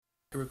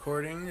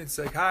Recording. It's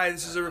like, hi,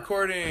 this is a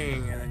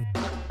recording. And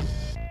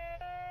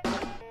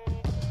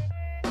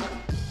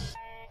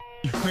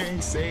You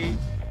ain't say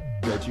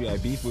that you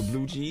had beef with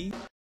Blue Cheese?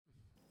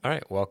 All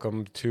right,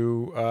 welcome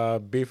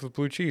to Beef with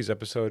Blue Cheese,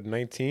 episode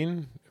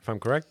 19, if I'm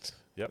correct.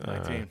 Yep,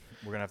 19.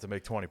 We're going to have to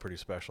make 20 pretty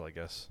special, I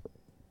guess.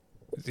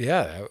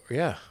 Yeah,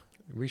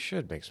 we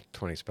should make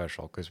 20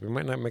 special because we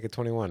might not make it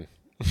 21.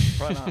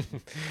 Probably not.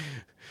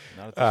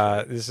 Not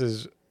at this rate. This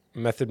is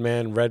Method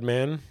Man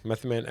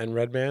and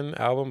Redman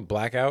album,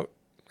 Blackout,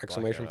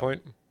 exclamation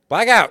point.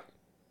 Blackout!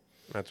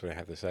 That's what I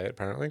have to say,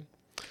 apparently.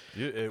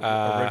 It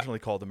originally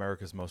called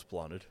America's Most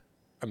Blunted.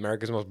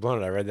 America's Most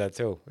Blunted, I read that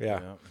too,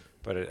 yeah.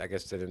 But I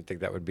guess I didn't think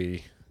that would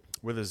be...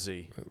 With a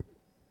Z.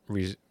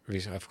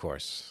 Of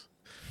course.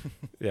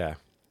 Yeah.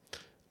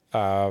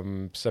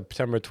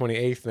 September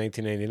 28th,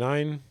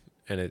 1989,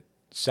 and it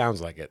sounds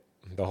like it.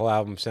 The whole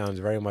album sounds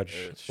very much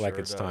It like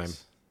sure its does. time.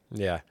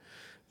 Yeah.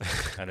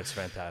 And it's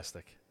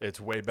fantastic. It's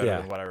way better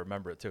Yeah. than what I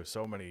remember it, too.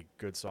 So many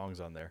good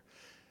songs on there.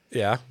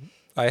 Yeah.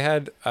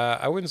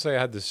 I wouldn't say I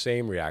had the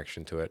same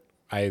reaction to it.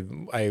 I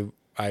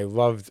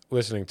loved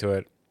listening to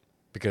it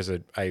because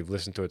I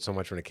listened to it so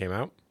much when it came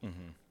out.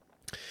 Mm-hmm.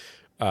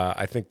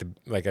 I think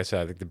like I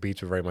said, I think the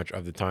beats were very much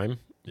of the time.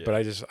 Yeah.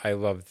 But I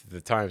loved the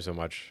time so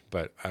much.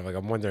 But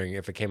I'm wondering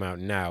if it came out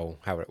now,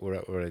 what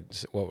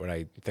would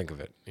I think of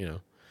it? You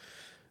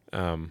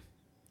know.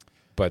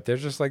 But they're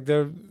just like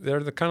they're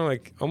the kind of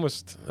like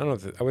almost I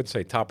don't know I would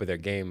say top of their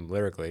game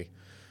lyrically,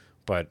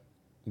 but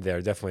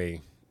they're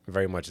definitely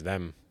very much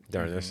them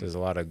during this. There's a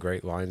lot of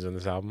great lines on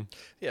this album.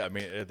 Yeah, I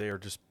mean, they are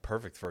just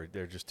perfect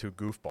they're just two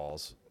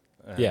goofballs.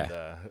 And,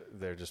 Yeah.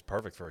 they're just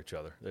perfect for each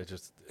other. They're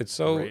just It's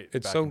so great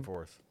it's back so and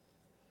forth.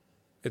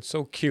 it's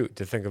so cute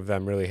to think of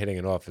them really hitting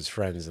it off as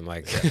friends and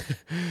like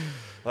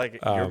Like,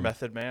 you're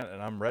Method Man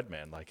and I'm Red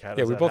Man. Like, how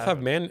does we that both happen?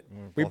 have man.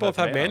 We both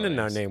have man in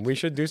our names. name. We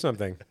should do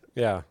something.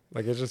 Yeah,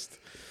 like it's just.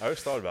 I always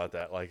thought about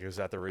that. Like, is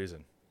that the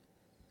reason?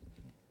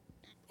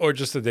 Or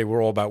just that they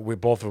were all about. We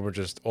both of them were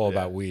just all Yeah.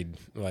 about weed.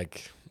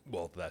 Like,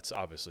 Well, that's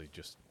obviously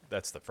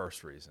that's the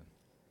first reason.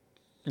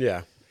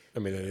 yeah. I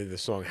mean, the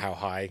song "How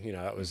High," you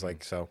know, that was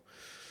like so.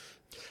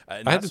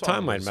 And I had that the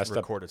song timeline was messed up.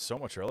 recorded so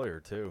much earlier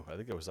too. I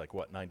think it was like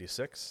what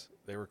 96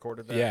 they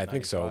recorded that. Yeah, I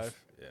think so.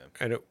 95? Yeah.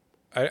 And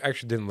I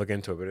actually didn't look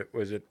into it, but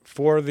was it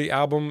for the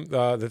album,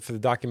 for the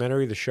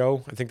documentary, the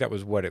show? I think that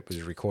was what it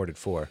was recorded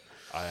for.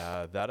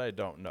 That I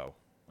don't know.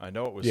 I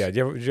know it was. Yeah, did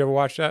you ever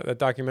watch that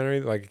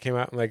documentary? Like it came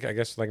out in like I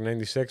guess like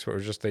 '96, where it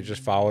was just they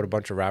just followed a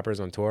bunch of rappers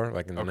on tour,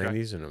 like in the Okay.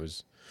 '90s, and it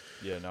was.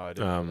 Yeah, no, I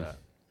didn't know that.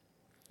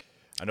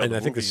 I know. and the I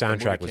think the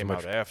movie soundtrack was came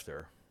much-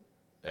 out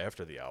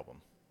after the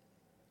album.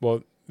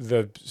 Well,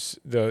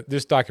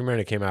 this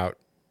documentary came out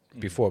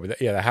before, but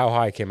the How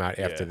High came out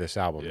after Yeah, this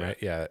album, yeah. right?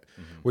 Yeah,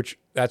 which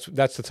that's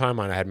the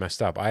timeline I had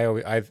messed up.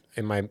 If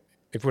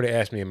you would have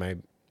asked me in my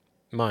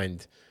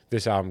mind,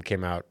 this album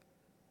came out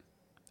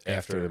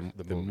after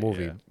the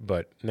movie. yeah.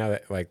 But now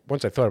that like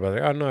once I thought about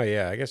it, like, oh no,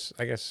 yeah, I guess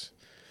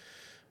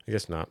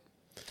not.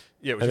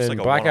 Yeah, it was And just then like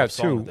a Blackout one-off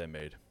song 2 that they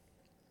made.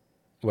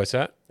 What's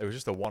that? It was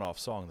just a one-off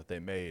song that they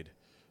made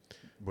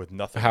with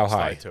nothing How else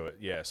High. tied to it.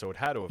 Yeah, so it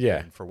had to have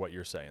Yeah. been for what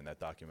you're saying, that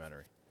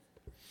documentary.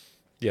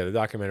 Yeah, the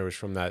documentary was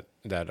from that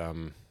the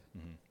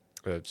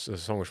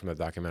song was from that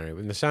documentary,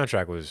 and the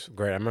soundtrack was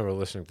great. I remember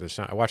listening to the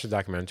sound. I watched the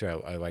documentary.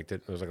 I liked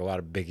it. There was like a lot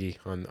of Biggie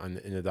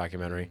in the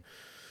documentary,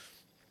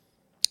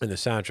 and the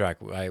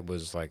soundtrack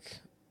was like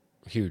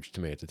huge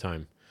to me at the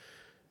time.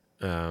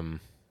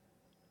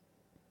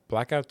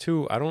 Blackout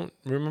 2, I don't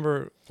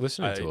remember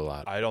listening to a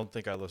lot, I don't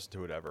think I listened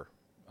to it ever.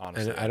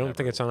 Honestly, and I don't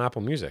think it's on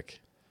Apple Music.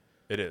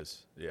 It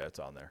is. Yeah, it's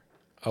on there.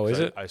 Oh, is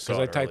I- it? I Because saw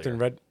I it typed in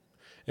earlier. Red.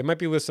 It might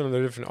be listed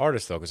under different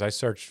artists though, because I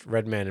searched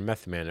Redman and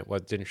Method Man.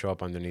 It didn't show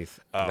up underneath.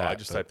 Oh, that, I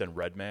just but- typed in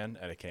Redman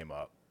and it came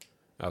up.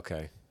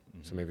 Okay,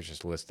 so maybe it's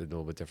just listed a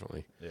little bit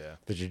differently. Yeah.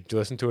 Did you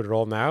listen to it at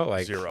all now?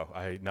 Like Zero.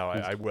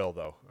 I will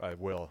though. I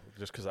will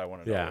just because I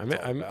want to know. Yeah, what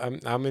it's all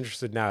about. I'm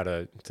interested now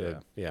to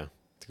Yeah.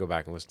 go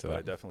back and listen to But I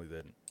that. definitely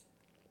didn't.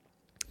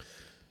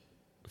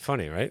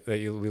 Funny, right? That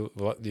you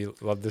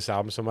love this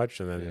album so much,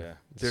 and then Yeah.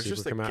 the There's sequel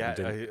just a come out and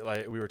gap. didn't-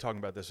 Like we were talking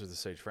about this with the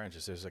Sage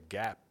Francis. There's a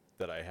gap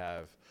that I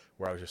have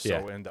where I was just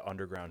Yeah. so into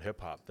underground hip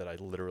hop that I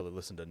literally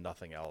listened to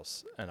nothing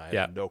else, and I had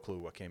Yeah. no clue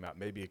what came out.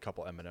 Maybe a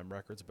couple Eminem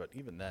records, but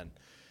even then,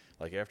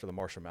 like after the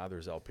Marshall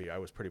Mathers LP, I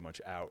was pretty much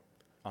out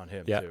on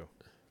him Yeah. too.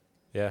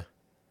 Yeah.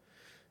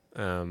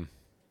 And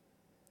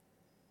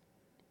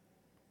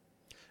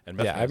Yeah,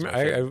 Method Man's my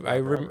favorite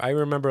rapper ever. I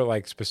remember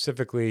like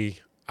specifically.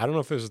 I don't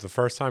know if it was the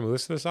first time we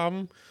listened to this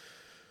album.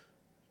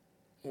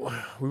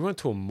 We went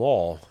to a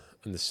mall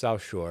in the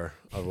South Shore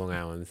of Long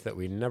Island that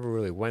we never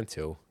really went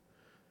to.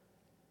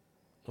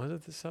 Was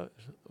it the South?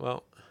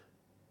 Well,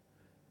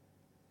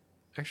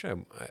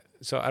 actually, I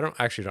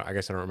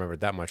guess I don't remember it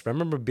that much. But I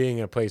remember being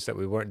in a place that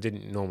we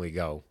didn't normally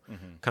go,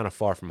 kind of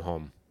far from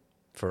home,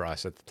 for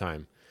us at the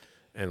time,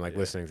 and like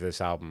listening to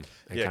this album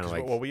and Yeah, kind of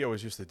because like well, we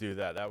always used to do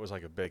that. That was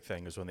like a big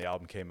thing. Is when the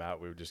album came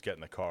out, we would just get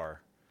in the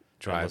car,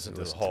 drive and listen and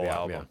to listen the whole the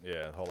album.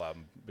 Yeah, the whole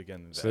album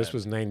beginning. So this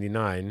was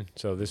 '99.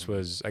 So this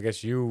was, I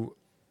guess you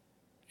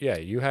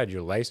you had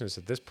your license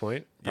at this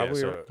point,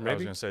 probably. yeah, or so I was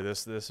maybe. gonna say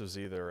this was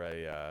either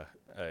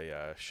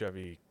a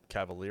Chevy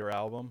Cavalier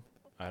album,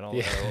 I don't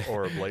Yeah. know,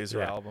 or a Blazer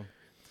Yeah. album.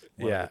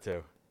 One Yeah. of the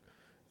two.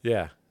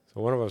 Yeah. So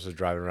one of us was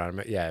driving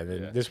around. Yeah, and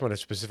then Yeah. this one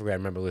specifically, I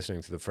remember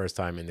listening to the first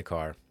time in the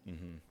car.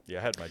 Yeah,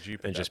 I had my Jeep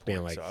at And that just being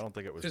point, like, so I don't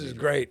think it was. This is music.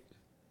 great.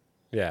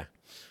 Yeah.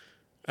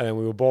 And then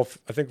we were both,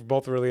 I think,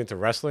 both really into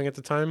wrestling at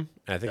the time.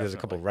 And I think there's a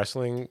couple Definitely.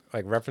 wrestling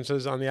like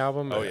references on the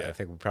album. Oh, I- yeah. I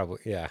think we probably,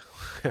 yeah.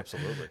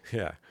 Absolutely.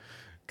 Yeah.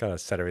 Kind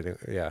of set everything.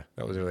 Yeah.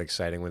 That was really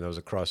exciting when there was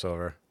a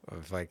crossover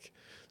of like,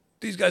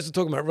 these guys are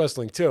talking about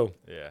wrestling too.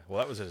 Yeah. Well,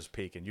 that was at his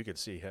peak, and you could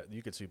see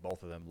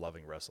both of them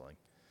loving wrestling.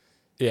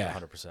 Yeah.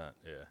 100%.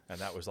 Yeah. And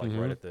that was like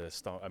right at the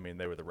Stone. I mean,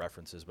 they were the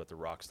references, but the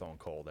Rock Stone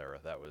Cold era.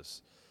 That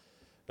was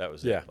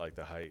Yeah. it, like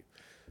the height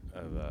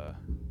of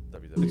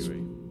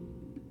WWE.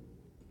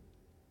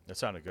 That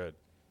sounded good.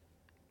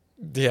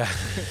 Yeah.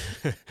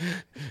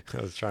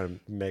 I was trying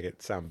to make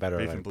it sound better.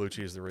 Beef like- and Blue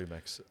Cheese, the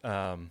remix. You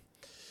Um,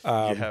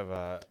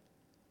 have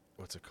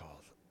what's it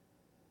called?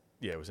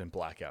 Yeah, it was in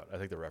Blackout. I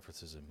think the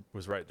references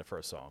was right in the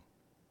first song.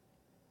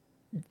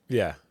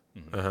 Yeah.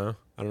 I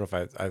don't know if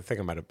I think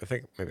I might have. I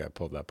think maybe I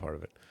pulled that part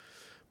of it,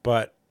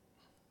 but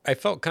I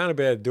felt kind of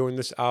bad doing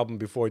this album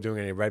before doing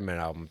any Redman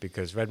album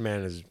because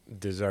Redman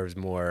deserves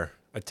more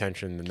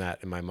attention than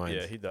that in my mind.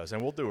 Yeah, he does,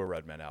 and we'll do a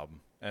Redman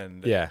album.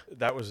 And Yeah.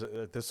 that was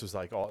this was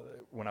like all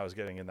when I was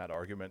getting in that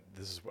argument.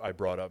 I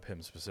brought up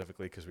him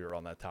specifically because we were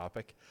on that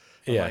topic.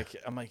 Yeah.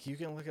 I'm like, you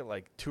can look at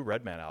like 2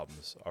 Redman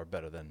albums are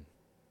better than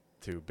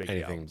 2 Biggie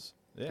Anything. albums.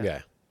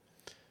 Yeah.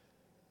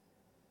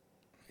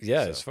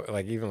 Yeah, So- it's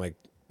like even like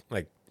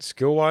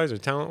skill wise or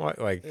talent wise,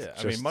 like Yeah,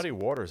 I just- mean, Muddy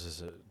Waters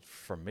is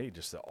for me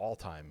just an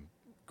all-time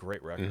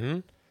great record.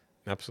 Mhm.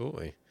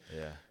 Absolutely.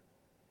 Yeah,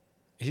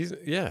 He's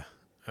yeah.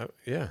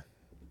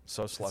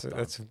 so slept on.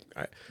 Which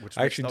I makes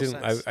actually no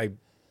didn't. sense.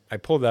 I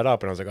pulled that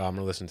up and I was like, oh, I'm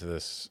gonna listen to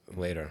this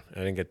later. I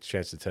didn't get the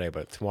chance to today,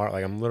 but tomorrow,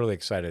 like, I'm literally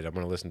excited. I'm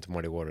gonna listen to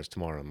Muddy Waters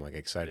tomorrow. I'm like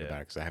excited Yeah. about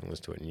it because I haven't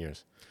listened to it in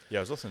years. Yeah,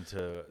 I was listening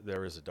to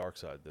There Is a Dark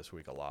Side this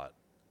week a lot,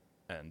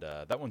 and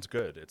that one's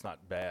good. It's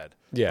not bad.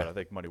 Yeah. but I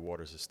think Muddy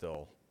Waters is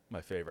still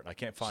my favorite. And I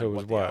can't find So it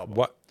was the album.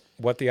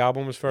 what the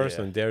album was first,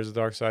 Yeah. and There's the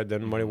Dark Side,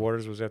 then Muddy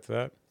Waters was after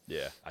that.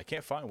 Yeah, I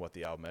can't find what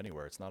the album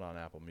anywhere. It's not on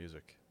Apple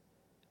Music.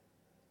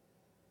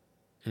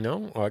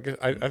 No, well, I guess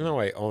I know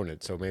I own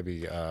it, so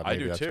maybe I maybe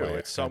do that's too. why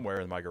It's somewhere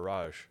in my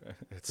garage.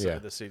 It's Yeah.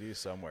 the CD's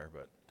somewhere,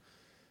 but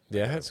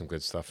Yeah, it had some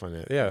good stuff on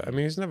it. Yeah, I mean,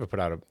 he's never put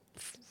out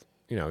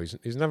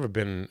he's never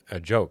been a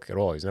joke at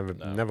all. He's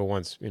never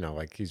once,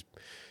 like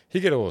he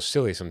get a little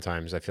silly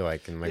sometimes. I feel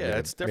like, and maybe yeah,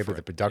 it's maybe different.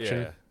 the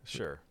production, Yeah,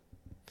 sure.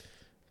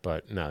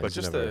 but no, But he's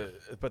just never.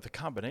 the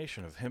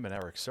combination of him and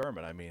Eric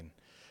Sermon. I mean,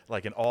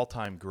 like an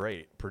all-time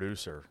great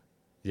producer,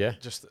 Yeah,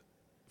 just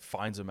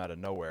finds him out of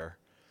nowhere.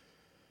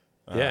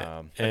 Yeah,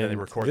 and then they and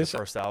record this- the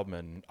first album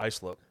in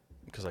Islip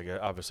because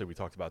obviously we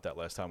talked about that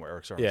last time where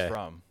Eric Sermon's Yeah.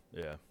 from.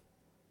 Yeah.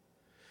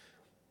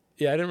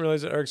 yeah. I didn't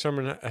realize that Eric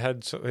Sermon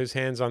had his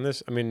hands on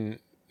this. I mean,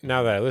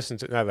 now that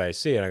I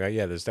see it, I go,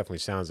 yeah, this definitely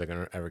sounds like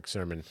an Eric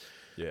Sermon.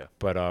 Yeah.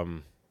 But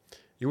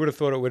you would have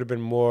thought it would have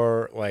been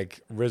more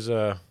like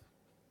RZA,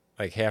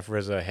 like half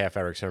RZA, half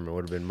Eric Sermon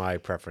would have been my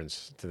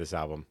preference to this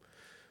album.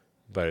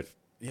 But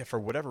Yeah, for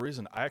whatever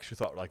reason, I actually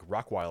thought like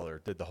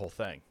Rockweiler did the whole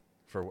thing.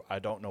 I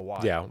don't know why.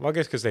 yeah, well, I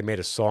guess because they made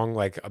a song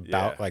like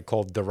about Yeah. like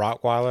called The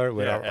Rottweiler.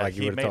 Without, and like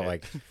you he would have thought made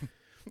like,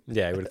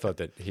 yeah, you would have thought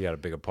that he had a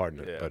bigger part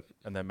in it. Yeah. But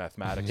And then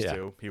Mathematics Yeah.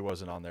 too. He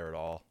wasn't on there at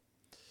all.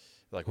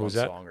 Like Who one was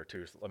that? song or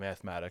two.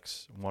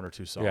 Mathematics, 1 or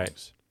 2 songs.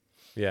 Right.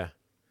 yeah,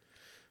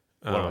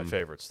 One of my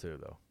favorites too,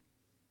 though.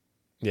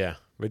 yeah,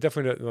 but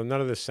definitely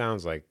none of this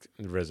sounds like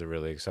RZA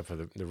really, except for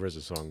the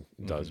RZA song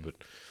does. Mm-hmm. But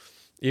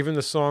even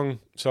the song,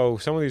 so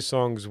some of these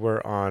songs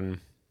were on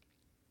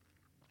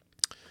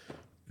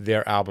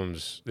their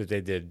albums that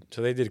they did.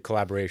 So they did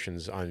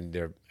collaborations on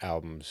their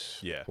albums.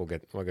 Yeah.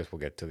 I guess we'll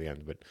get to the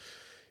end. But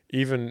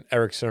even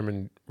Eric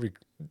Sermon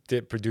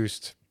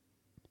produced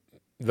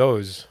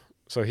those.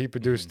 So he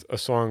produced a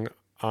song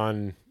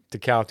on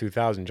Decal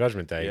 2000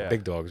 Judgment Day, Yeah.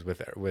 Big Dogs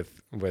with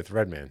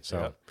Redman. So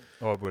Yeah.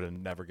 Oh, I would have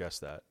never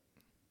guessed that.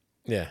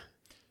 yeah.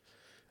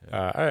 All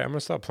right, I'm gonna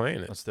stop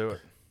playing it. Let's do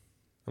it.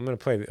 I'm gonna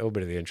play a little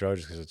bit of the intro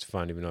just because it's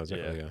fun, even though it's not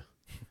Yeah. really a.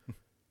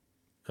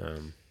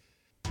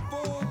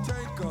 Full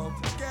tank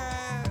of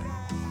gas,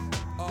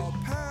 a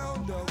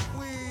pound of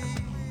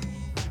weed,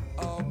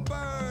 a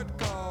bird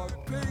called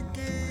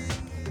Pinky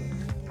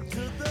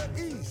to the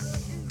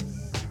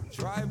east,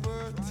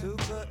 driver to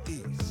the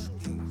east.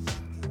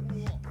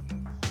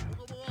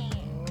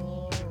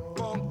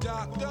 Funk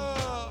Doctor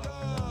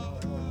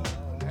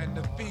and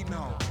the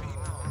Phenom.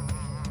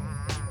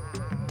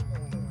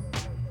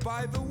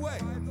 By the way,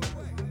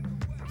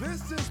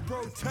 this is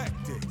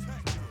protected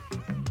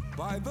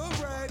by the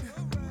red,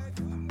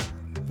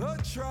 the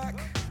track,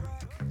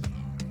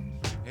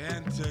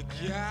 and to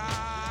go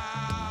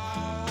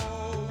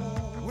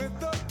with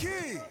the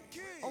key.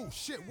 Oh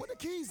shit, where the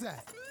keys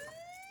at?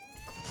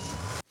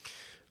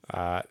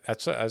 I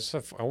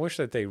wish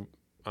that they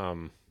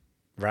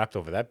rapped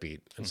over that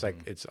beat. It's like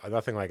it's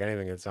nothing like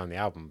anything that's on the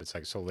album. It's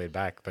like so laid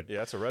back. But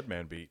Yeah, it's a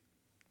Redman beat.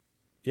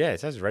 yeah, it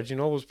says Reggie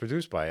Noble's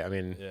produced by. I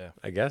mean, Yeah.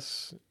 I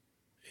guess,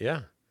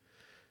 yeah.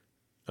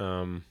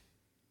 I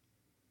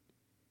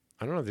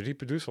don't know. Did he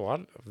produce a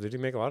lot? Did he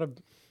make a lot of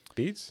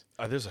beats?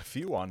 There's a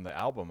few on the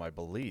album, I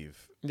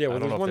believe. Yeah, well, I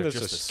don't there's know one if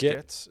they're that's a just the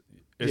skit. skits.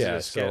 Is yeah, it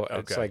a skit? so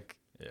it's Okay. like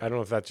Yeah. I don't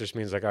know if that just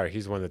means like, all right,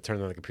 he's the one that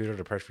turned on the computer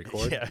to press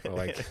record, Yeah. or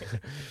like,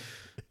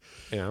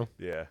 you know.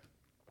 Yeah.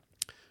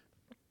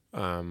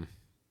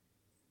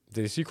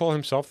 Did he call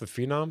himself the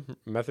Phenom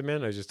Method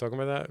Man? I was just talking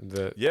about that.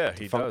 The Yeah,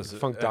 the he funk, does.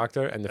 Funk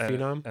Doctor and the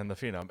Phenom. And the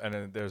Phenom. And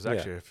then there's Yeah.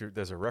 actually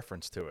there's a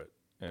reference to it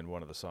in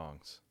one of the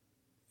songs.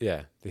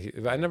 Yeah,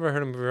 I never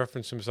heard him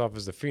reference himself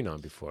as the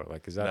Phenom before.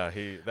 Like, is that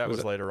No, that was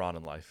was it- later on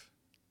in life.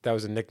 that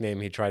was a nickname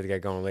he tried to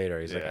get going later?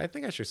 He's like, Yeah. I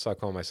think I should start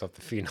calling myself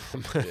the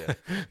Phenom. Yeah.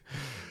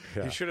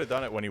 Yeah. He should have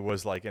done it when he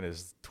was like in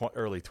his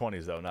early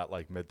 20s though, not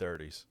like mid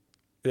 30s.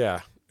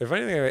 Yeah. If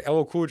anything,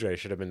 LL Cool J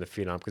should have been the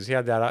Phenom because he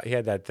had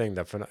that thing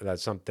that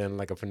something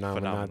like a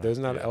phenomenon. There's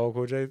not yeah. an LL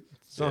Cool J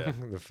song, Yeah.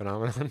 the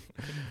phenomenon.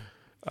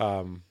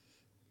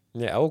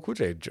 Yeah, LL Cool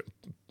J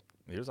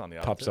He was on the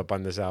album. pops too. up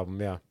on this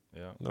album. Yeah,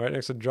 Yeah. right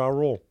next to Ja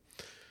Rule.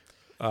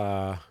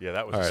 Yeah,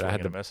 that was all a right, I swing had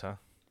and a to- miss, huh?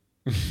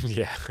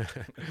 Yeah.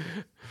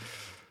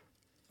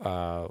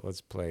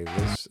 Let's play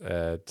this.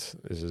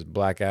 This is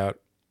Blackout.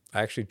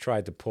 I actually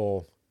tried to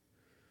pull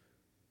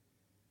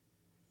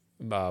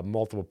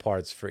multiple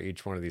parts for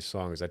each one of these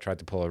songs. I tried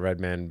to pull a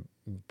Redman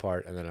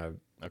part and then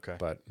Okay.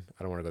 but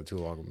I don't want to go too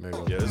long. Maybe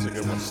Yeah, this is a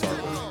good one to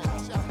start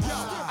with.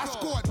 I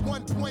scored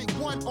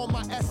 1.1 on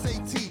my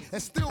SAT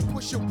and still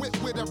push a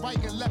whip with a right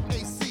and left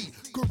AC.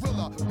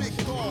 Gorilla, big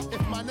dog.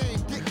 If my name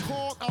get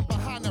called, I'm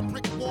behind a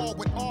brick wall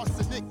with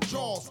arsenic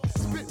jaws.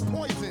 Spit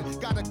poison,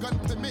 got a gun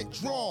permit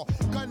draw.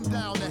 Gun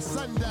down at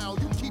sundown,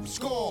 you keep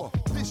score.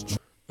 This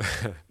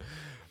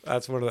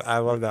That's one of the, I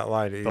love that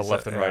line. The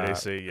left and right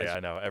AC. Yeah, I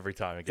know. Every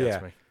time it gets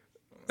yeah. me.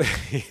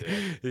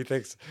 He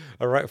thinks,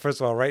 all right,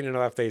 first of all, right and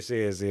left AC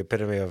is the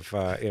epitome of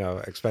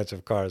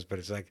expensive cars. But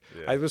it's like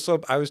Yeah.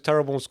 I was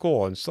terrible in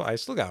school, and I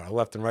still got a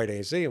left and right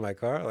AC in my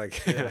car.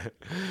 Like,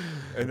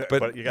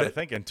 But you got to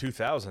think in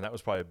 2000, that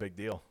was probably a big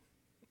deal.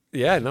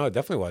 yeah, no, it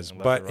definitely was. And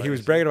left But and he right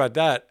was AC. bragging about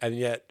that, and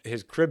yet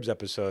his Cribs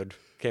episode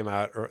came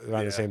out around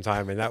Yeah. the same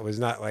time, and that was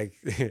not like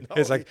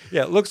it's like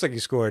yeah, it looks like you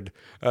scored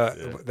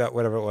that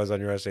whatever it was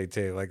on your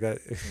SAT like that.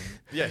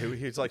 Yeah,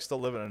 he's like still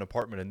living in an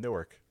apartment in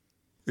Newark.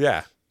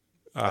 Yeah,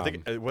 I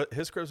think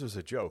his Cribs was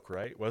a joke,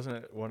 right? Wasn't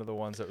it one of the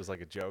ones that was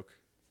like a joke?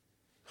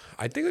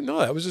 I think no,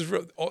 that was just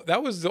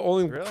that was the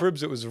only Really?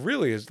 Cribs that was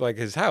really like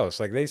his house.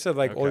 Like they said,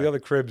 like all Okay. the other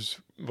Cribs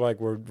like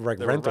were like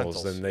They were rentals,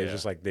 rentals, and they yeah.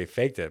 just like they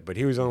faked it. But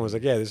he was the one who was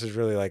like, yeah, this is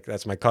really like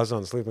that's my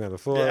cousin sleeping on the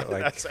floor. Yeah,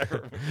 like that's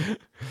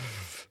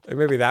and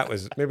maybe that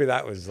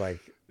was like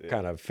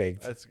kind of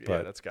faked.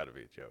 but that's got to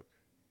be a joke.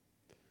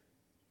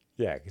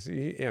 yeah, because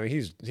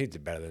he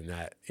did better than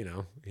that. He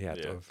had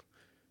to Yeah. have.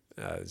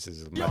 This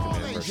is Method Y'all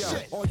Man ain't versus.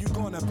 shit. All you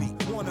gonna be,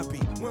 wanna be,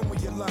 when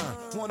will you learn?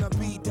 Wanna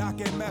be Doc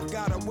and Meth,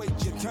 gotta wait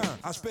your turn.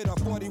 I spit a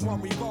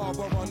 41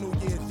 revolver on New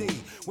Year's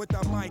Eve. With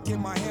the mic in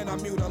my hand, I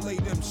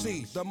mutilate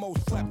MCs. The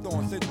most slept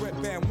on since Rip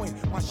Van Wink.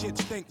 My shit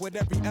stink with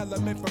every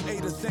element from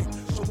A to Z.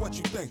 So what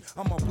you think?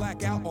 I'm a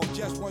blackout or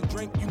just one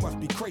drink? You must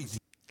be crazy.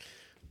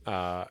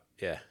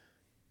 Yeah,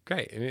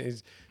 great. I mean,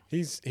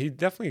 he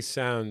definitely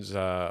sounds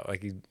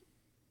like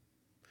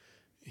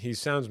he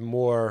sounds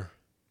more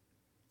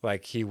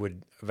like he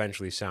would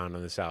eventually sound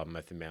on this album,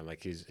 Method Man.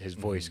 Like his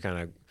voice kind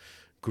of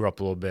grew up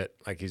a little bit.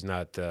 Like he's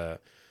not.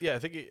 Yeah, I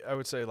think I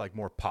would say like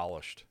more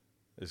polished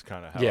is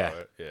kind of how. Yeah.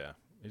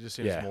 He just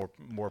seems Yeah.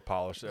 more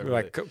polished.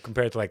 Like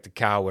compared to like the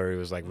Cow, where he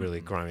was like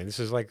really grimy. This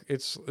is like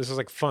this is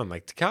like fun.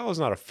 Like the Cow is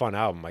not a fun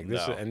album. Like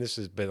this, No. and this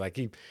is, but like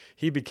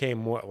he became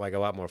more like a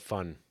lot more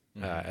fun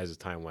as the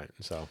time went.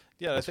 So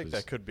Yeah, I this think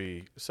was- that could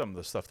be some of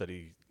the stuff that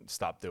he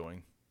stopped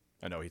doing.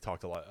 I know he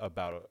talked a lot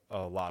about a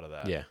lot of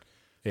that.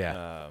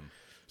 yeah.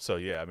 So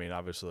yeah, I mean,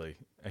 obviously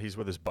he's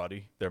with his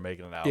buddy. They're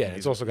making an album. Yeah,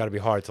 it's also got to be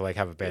hard to like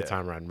have a bad Yeah.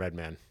 time around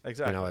Redman.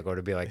 Exactly. Like or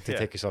to be like to Yeah.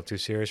 take yourself too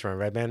serious around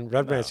Redman.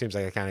 Redman No. seems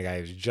like the kind of guy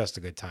who's just a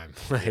good time.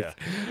 Like, Yeah.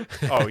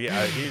 Oh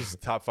yeah, he's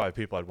top 5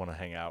 people I'd want to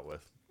hang out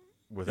with.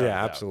 Without a yeah,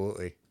 doubt.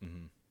 absolutely.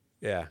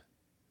 Yeah.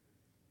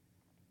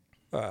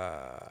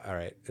 All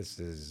right, this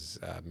is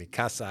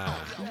Mikasa.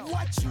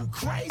 What, you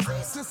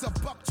crazy? Since a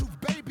buck-tooth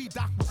baby,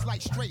 Doc was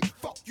like straight.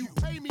 Fuck you,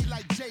 pay me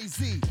like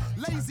Jay-Z.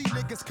 Lazy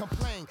niggas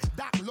complain.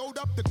 Doc load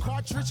up the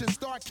cartridge and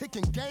start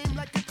kicking game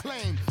like a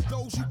claim.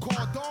 Those you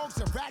call dogs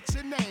and rat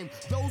your name.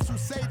 Those who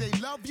say they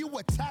love you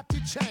will tap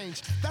your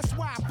change. That's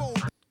why I fold.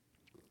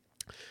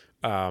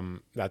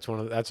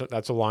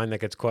 That's a line that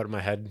gets caught in my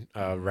head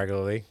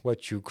regularly.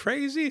 What, you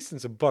crazy?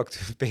 Since a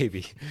buck-tooth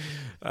baby.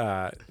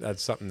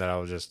 That's something that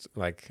I'll just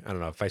like. I don't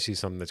know if I see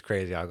something that's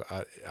crazy. I'll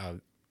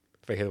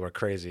if I hear the word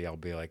crazy, I'll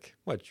be like,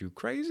 "What, you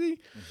crazy?"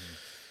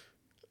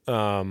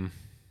 Yeah.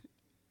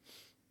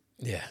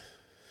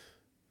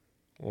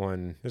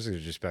 one. This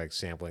is just like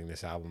sampling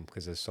this album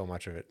because there's so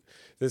much of it.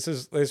 This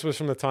was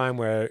from the time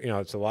where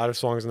it's a lot of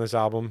songs on this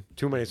album.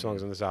 Too many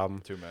songs on this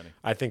album. Too many.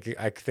 I think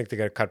they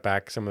got to cut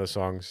back some of the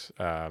songs.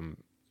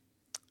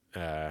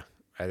 I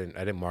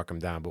didn't mark them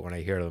down, but when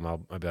I hear them, I'll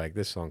be like,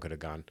 this song could have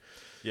gone.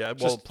 Yeah,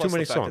 Just well, plus too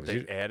many the fact songs.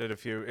 that they added a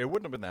few. It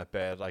wouldn't have been that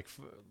bad. Like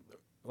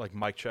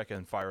Mike Check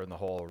and Fire in the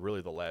Hole are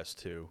really the last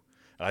two.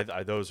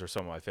 Those are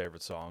some of my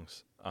favorite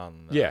songs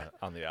on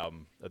the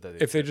album.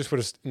 If they just would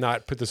have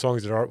not put the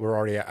songs that were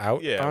already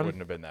out, it on,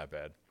 wouldn't have been that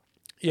bad.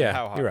 Yeah,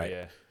 How High, you're right.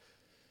 Yeah.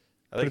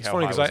 But it's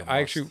funny because I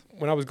actually,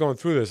 when I was going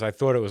through this, I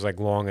thought it was like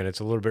long and it's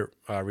a little bit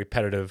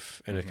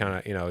repetitive, and it kind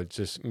of, it's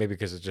just maybe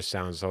because it just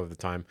sounds so of the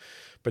time.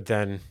 But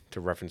then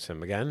to reference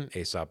him again,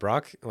 A$AP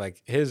Rock,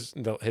 like his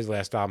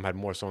last album had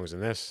more songs than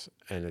this,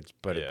 and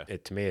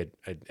to me,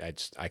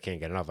 I can't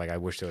get enough. Like I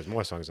wish there was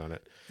more songs on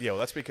it. Yeah, well,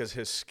 that's because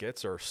his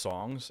skits are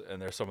songs,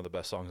 and they're some of the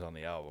best songs on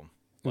the album.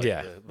 Like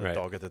yeah, the right.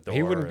 Dog at the Door.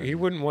 He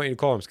wouldn't want you to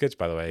call them skits,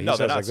 by the way. He No,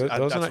 says, they're not.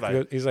 those are That's not.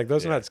 what He's like,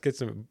 those are yeah. not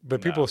skits.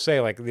 But people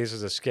say like, this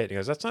is a skit. He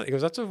goes, that's not. He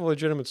goes, that's a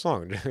legitimate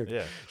song.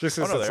 Yeah, just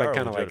oh, no, it's they like are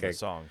kind of like legitimate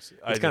songs.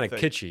 It's kind of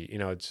kitschy,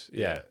 It's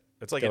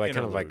It's like they're an like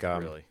kind of interlude,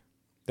 like really.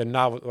 they're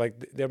novel,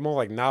 like they're more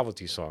like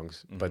novelty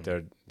songs, but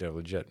they're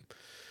legit.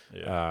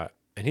 Yeah.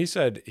 And he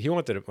said he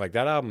wanted to, like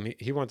that album.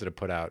 He wanted to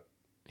put out.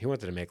 He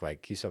wanted to make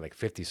like he said like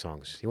 50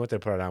 songs. He wanted to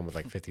put it out with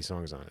like 50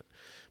 songs on it.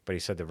 But he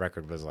said the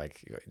record was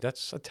like,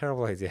 that's a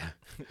terrible idea,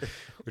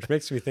 which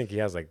makes me think he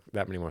has like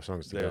that many more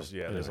songs to go.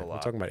 Yeah, there's a lot.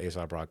 We're talking about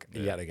A$AP Rock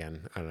yet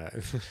again. I don't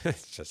know.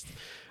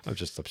 I'm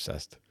just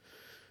obsessed.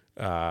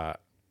 Did I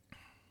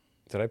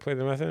play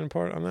the Method Man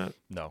part on that?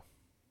 No.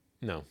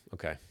 No.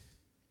 Okay.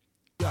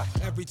 Yeah,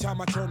 every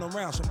time I turn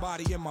around,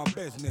 somebody in my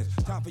business.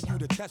 Time for you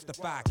to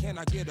testify. Can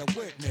I get a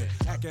witness?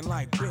 Acting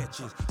like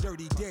bitches.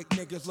 Dirty dick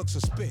niggas look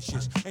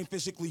suspicious. Ain't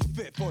physically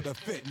fit for the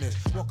fitness.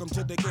 Welcome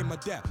to the game of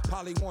death.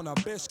 Polly want a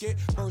biscuit.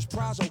 First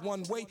prize a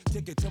one-way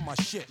ticket to my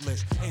shit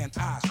list. And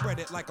I spread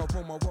it like a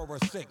rumor or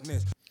a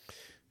sickness.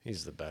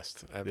 He's the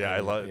best.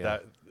 I love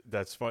that.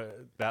 That's fun.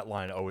 That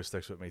line always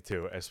sticks with me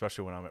too,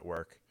 especially when I'm at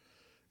work.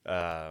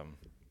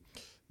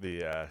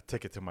 The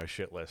ticket to my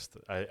shit list.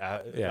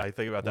 I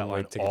think about that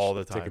line all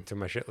the time. Ticket to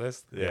my shit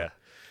list. Yeah.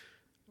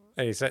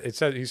 And he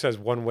says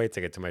one way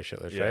ticket to my shit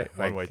list, right?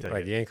 One way ticket.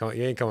 Like you ain't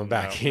coming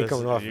back. No, you ain't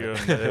coming off.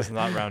 It's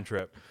not round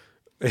trip.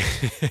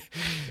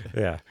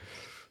 Yeah.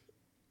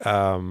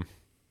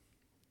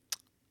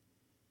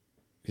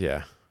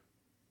 Yeah.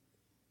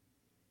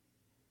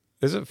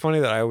 Is it funny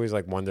that I always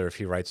like wonder if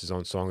he writes his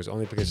own songs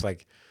only because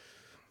like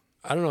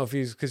I don't know if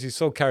he's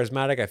so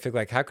charismatic. I think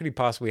like how could he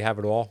possibly have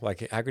it all?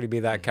 Like how could he be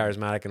that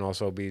charismatic and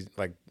also be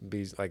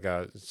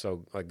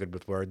so like good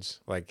with words?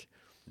 Like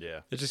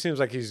it just seems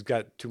like he's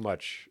got too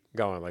much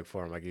going like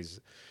for him. Like he's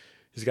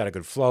got a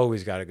good flow.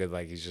 He's got a good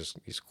he's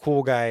a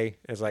cool guy.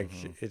 It's like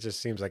it just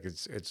seems like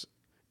it's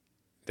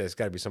there's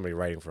got to be somebody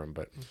writing for him.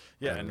 But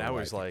and now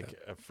he's like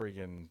a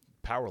freaking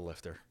power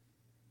lifter.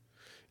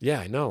 Yeah,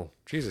 I know.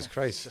 Jesus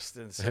Christ. Just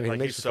insane. I mean, like,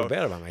 it makes me feel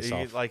bad about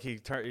myself. He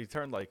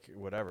turned like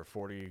whatever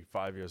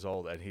 45 years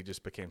old, and he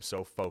just became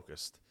so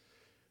focused.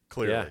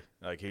 Clearly,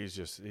 like he's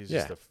just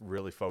a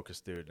really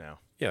focused dude now.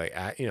 Yeah, like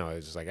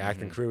it's just like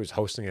acting crew. He's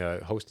hosting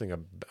a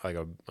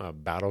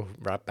rap battle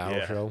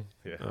show.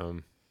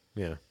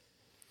 Yeah.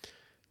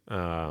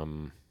 All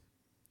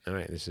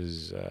right, this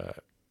is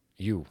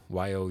YOU.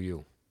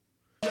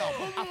 Yo,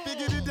 I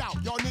figured it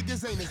out. Y'all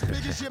niggas ain't as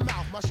big as your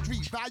mouth. My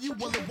street value,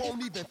 well, it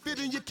won't even fit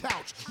in your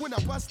couch. When I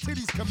bust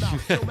titties come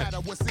out, no matter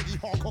what city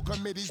hardcore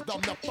committees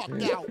dumb the fuck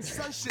out.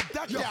 Son shit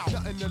duck out.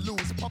 Nothing to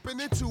lose. Pumping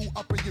into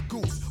up in your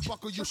goose.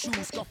 Buckle your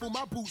shoes, scuffle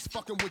my boots,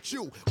 fucking with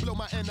you. Blow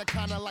my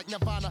anaconda like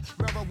Nirvana.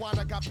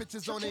 Marijuana got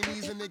bitches on their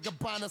knees and they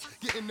gabanas.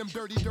 Getting them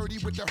dirty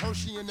with the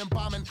Hershey and them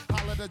bombing.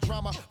 Holla the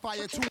drama,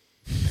 fire too.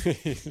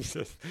 He's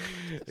just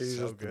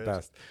the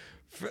best.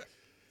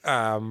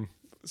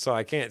 So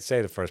I can't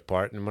say the first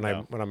part, and when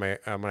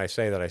I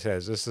say that, I say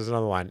this is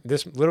another line.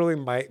 This literally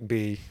might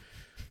be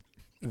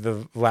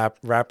the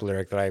rap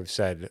lyric that I've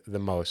said the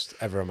most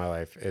ever in my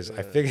life. Is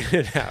I figured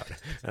it out,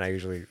 and I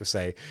usually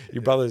say,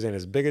 "Your brother's ain't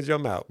as big as your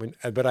mouth,"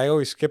 but I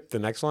always skip the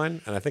next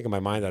line, and I think in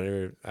my mind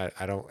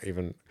I don't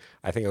even.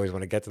 I think I always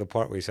want to get to the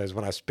part where he says,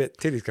 "When I spit,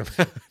 titties come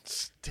out."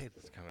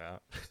 Titties come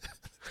out.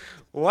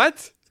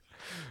 What?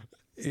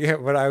 Yeah,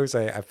 but I always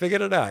say, I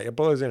figured it out. Your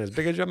brother's ain't as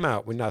big as your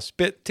mouth. When I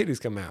spit,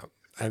 titties come out.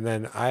 And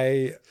then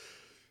I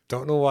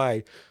don't know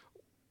why.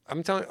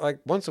 I'm telling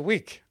like once a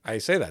week I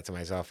say that to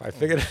myself. I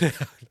figured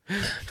it out.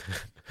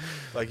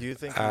 Like you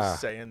think he's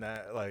saying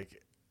that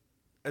like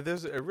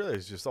it really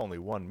is just only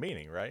one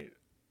meaning, right?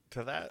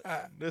 To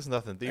that, there's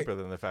nothing deeper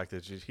than the fact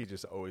that he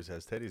just always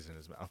has titties in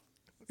his mouth.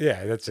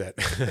 Yeah, that's it.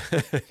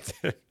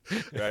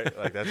 Right?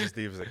 Like that's as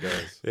deep as it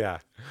goes. Yeah,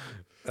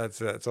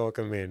 that's all it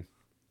can mean.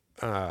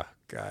 Oh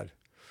God,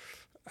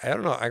 I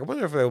don't know. I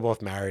wonder if they were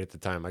both married at the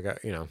time. I got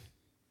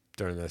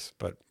during this,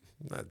 but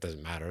that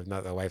doesn't matter.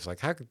 Not the wife's like,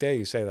 how dare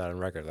you say that on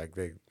record? Like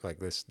they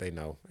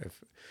know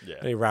if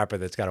any rapper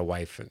that's got a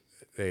wife,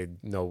 they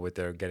know what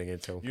they're getting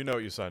into. You know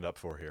what you signed up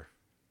for here.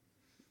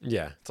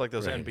 Yeah. It's like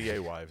those right. NBA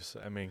wives.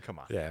 I mean, come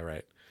on. Yeah,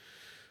 right.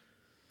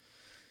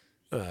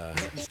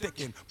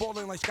 Sticking,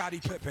 balling like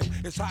Scottie Pippen.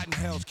 It's hot in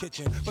Hell's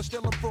Kitchen, but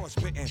still I'm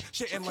frostbitten.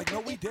 Shitting like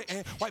no we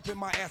didn't. Wiping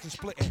my ass and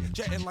splitting.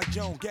 Jetting like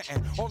Joan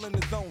getting. All in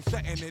the zone,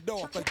 setting it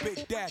off like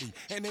Big Daddy.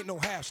 And ain't no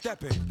half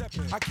stepping.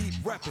 I keep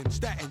repping,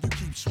 statting, you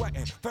keep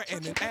sweating.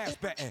 Threatening, ass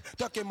betting.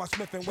 Ducking my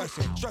Smith and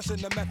Wesson. Stressing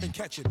the meth and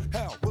catching.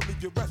 Hell, we'll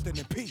leave you resting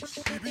in peace.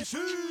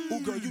 BBC. Ooh,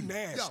 girl, you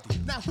nasty.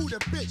 Yo, now who the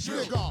bitch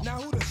nigga? Now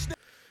who the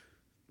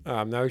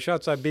Now he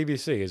shouts at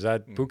BBC. Is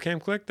that Boot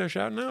Camp Click they're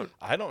shouting out?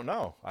 I don't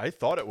know. I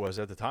thought it was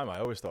at the time. I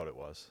always thought it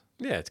was.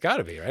 Yeah, it's got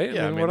to be, right?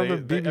 Yeah, I mean, what other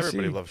BBC?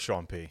 everybody loves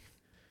Sean P.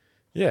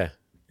 Yeah,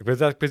 but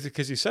that's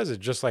because he says it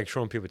just like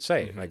Sean P would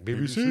say it, like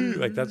BBC.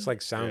 Like that's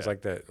like sounds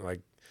like that.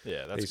 Like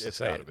Yeah, they used to it's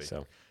say gotta it. be.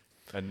 So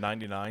And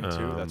 99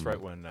 too. That's right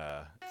when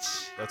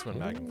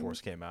Magnum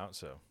Force came out.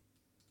 So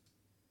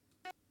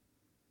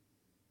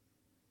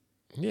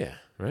yeah,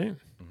 right.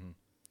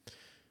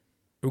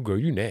 Ooh, girl,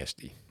 you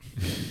nasty.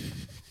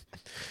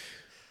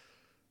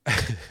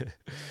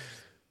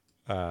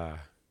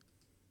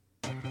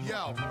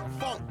 Yo,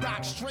 funk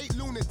doc, straight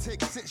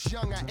lunatic. Since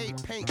young, I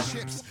ate paint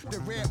chips. The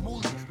red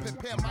moolie,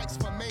 prepare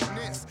mics for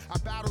maintenance. I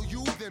battle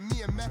you, then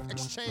me and meth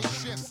exchange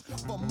shifts.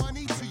 For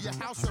money to your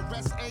house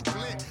arrest ain't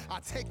lit. I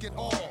take it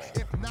all.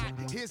 If not,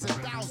 here's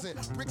 1,000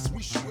 bricks.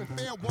 We shooting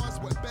fair ones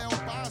with bail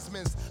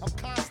bondsmans. I'm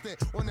constant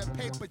on a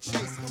paper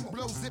chase.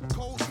 Blow zip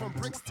codes from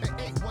bricks to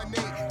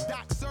 818.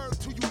 Doc serve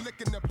to you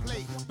licking the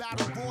plate.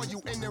 Battle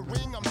royal in the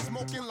ring. I'm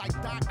smoking like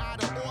Doc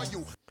out of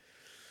oil.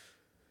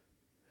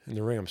 In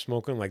the ring, I'm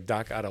smoking like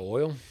Doc out of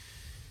oil.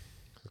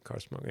 The car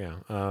smoke, yeah.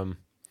 All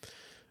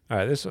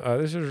right, this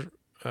is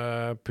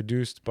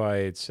produced by,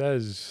 it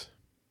says,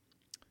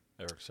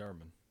 Eric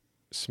Sermon.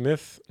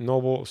 Smith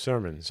Noble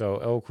Sermon. So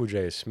LL Cool J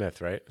is Smith,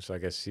 right? So I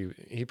guess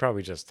he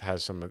probably just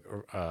has some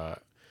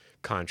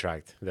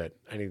contract that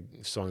any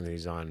song that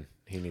he's on,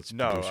 he needs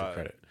producer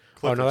credit.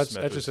 Clifford oh no,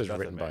 Smith that just is says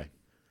written Method Man. by.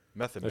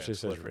 Method That Man,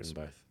 just says Clifford written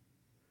by Smith.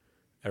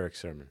 Eric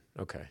Sermon.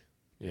 Okay,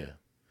 yeah.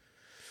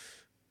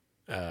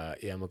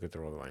 Yeah, I'm looking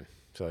through all the line.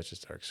 So that's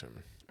just Eric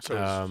Sermon.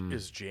 So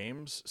is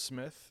James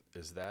Smith?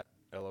 Is that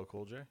LL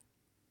Cool J?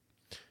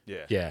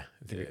 Yeah. Yeah,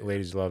 I think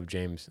ladies love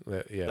James.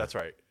 Yeah, That's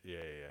right. Yeah.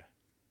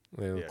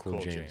 Little Yeah, cool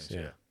James.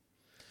 Yeah.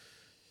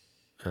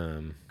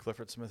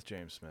 Clifford Smith,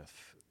 James Smith.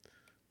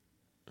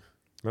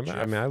 Remember,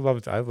 Jeff. I mean, I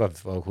loved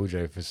LL Cool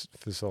J for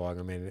so long.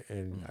 I mean,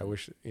 and I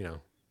wish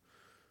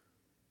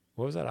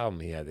what was that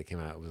album he had that came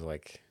out? It was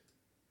like,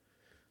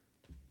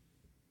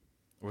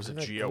 Was it wasn't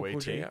that LL Cool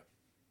J? GOAT?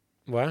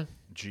 What?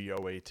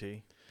 GOAT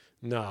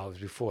No, it was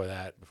before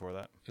that. before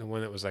that? The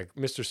one that was like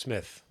Mr.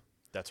 Smith.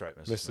 That's right,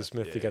 Mr.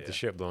 Smith, Yeah, he got yeah. the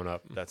shit blown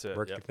up. That's it,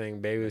 Work yep. the thing,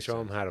 baby. Makes Show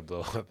him sense. how to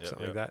blow up, Yep,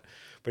 something yep. like that.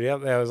 But yeah,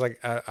 I was like,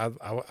 I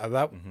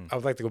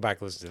would like to go back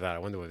and listen to that. I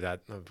wonder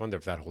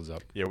if that holds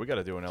up. Yeah, we got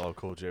to do an LL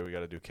Cool J. We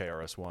got to do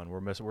KRS-One.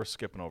 We're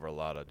skipping over a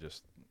lot of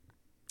just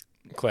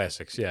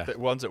Classics, yeah, the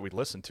ones that we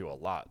listen to a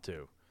lot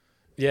too.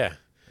 yeah.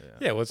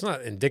 Well, it's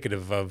not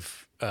indicative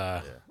of,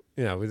 they're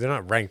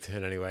not ranked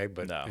in any way,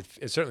 but No.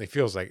 it certainly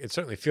feels like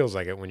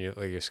it when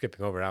you're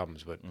skipping over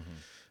albums. But,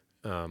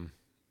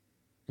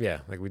 yeah,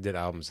 like we did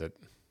albums that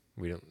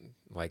we don't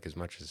like as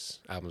much as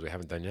albums we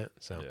haven't done yet.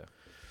 So,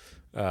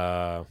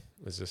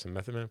 is this a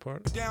Method Man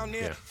part? down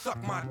there, Yeah.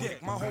 suck my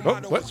dick. My whole Oh,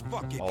 motto what? is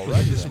fuck it.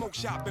 Alright, The then. smoke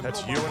shop and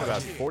That's blow you my in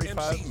about budget. 45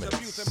 MCs minutes.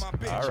 abusing my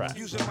bitch, Alright.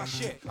 using my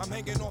shit. I'm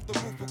hanging off the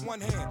roof with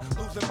one hand,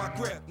 losing my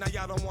grip. Now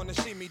y'all don't wanna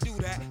see me do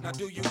that. Now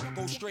do you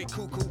go straight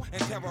cuckoo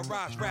and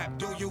terrorize rap?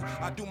 Do you?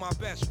 I do my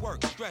best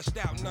work, stressed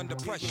out and under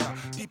pressure.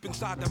 Deep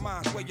inside the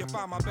mind where you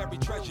find my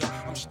buried treasure.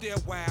 I'm still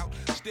wild,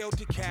 still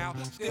decal,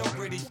 still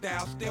gritty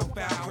style, still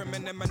foul,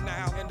 criminal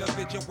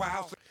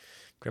individual.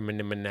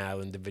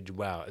 Criminal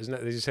individual. Isn't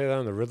that? Did you say that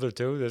on the Riddler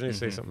too? Doesn't he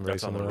say something very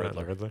That's on the similar to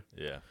that on Riddler.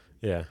 the Riddler?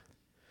 Yeah.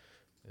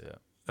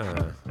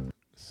 Yeah.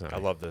 Sorry. I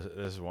love this.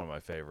 This is one of my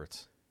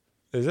favorites.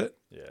 Is it?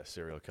 Yeah,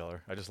 Serial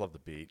Killer. I just love the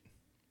beat.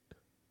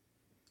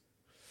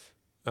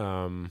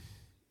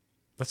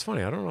 That's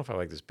funny. I don't know if I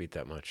like this beat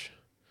that much.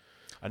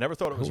 I never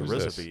thought it was Who a is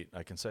RZA this? beat.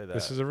 I can say that.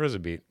 This is a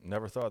RZA beat.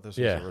 Never thought this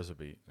Yeah. was a RZA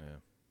beat. Yeah,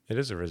 It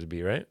is a RZA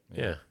beat, right?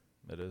 Yeah.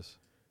 it is.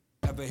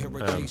 Ever hear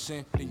a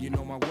Jason, then you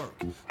know my work.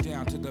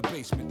 Down to the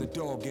basement, the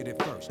dog get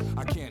it first.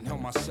 I can't help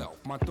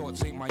myself, my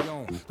thoughts ain't my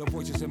own. The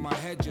voices in my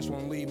head just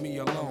won't leave me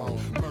alone.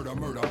 Murder,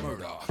 murder,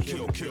 murder,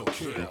 kill, kill,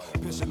 kill.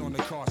 Pissing on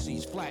the car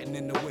seats,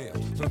 flattening the wheel.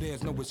 So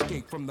there's no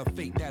escape from the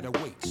fate that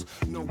awaits.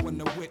 No one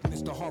to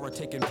witness the horror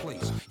taking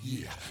place.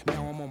 Yeah,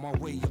 now I'm on my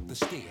way up the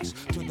stairs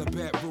to the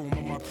bedroom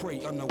of my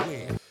prey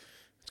unaware.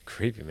 It's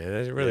creepy, man.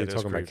 They're really it is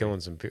talking about creepy. killing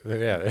some people.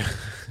 Yeah.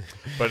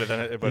 But He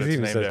it's even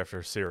named says-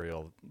 after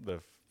cereal, the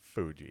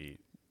food you eat.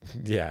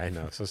 Yeah, I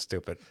know. So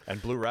stupid. And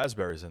Blue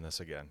Raspberry's in this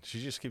again.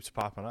 She just keeps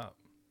popping up.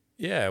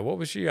 Yeah. What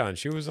was she on?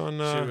 She was on.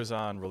 She was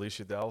on Release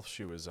Your Delph.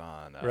 She was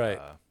on. Right.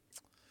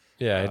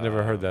 Yeah, I'd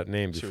never heard that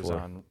name She before.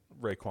 was on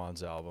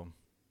Raekwon's album.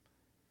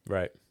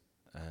 Right.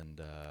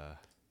 And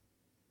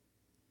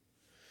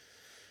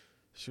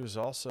she was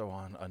also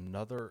on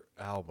another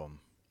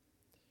album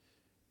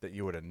that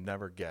you would have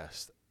never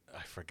guessed.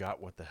 I forgot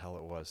what the hell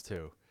it was,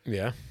 too.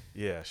 Yeah.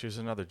 Yeah, she was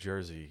another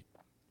Jersey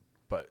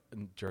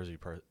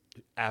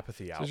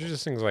Apathy So album. she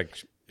just sings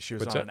like. She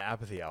was what's on that? an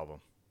Apathy album.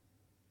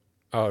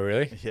 Oh,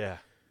 really? Yeah.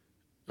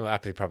 Well,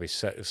 Apathy probably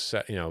set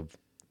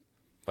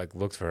like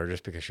looked for her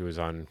just because she was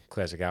on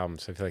classic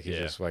albums. I feel like he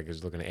just like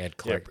is looking to add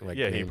like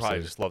he names probably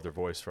to- just loved her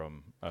voice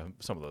from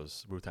some of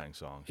those Wu-Tang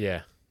songs.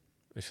 Yeah.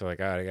 I feel like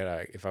I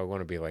gotta if I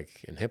want to be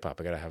like in hip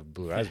hop, I gotta have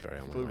Blue Raspberry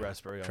on one Blue of my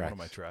Raspberry on one of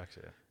my tracks,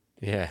 yeah.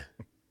 Yeah.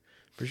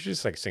 But she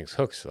just like sings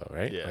hooks though,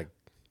 right? Yeah. Like,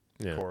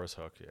 yeah. Chorus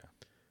hook, yeah.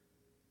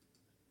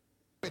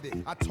 with it.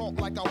 I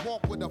talk like I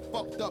walk with a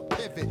fucked up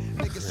pivot.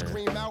 Niggas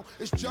scream out,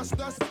 it's just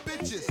us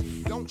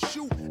bitches. Don't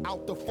shoot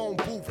out the phone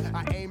booth.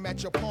 I aim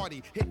at your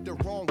party, hit the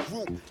wrong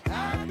group.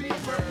 Happy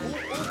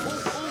birthday, ooh, ooh, ooh,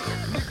 ooh.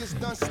 Niggas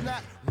done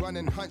snap,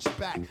 running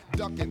hunchback,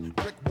 ducking.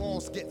 Brick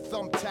walls get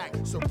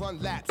thumbtacked, so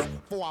run laps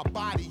for I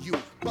body you.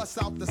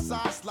 Bust out the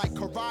sides like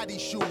karate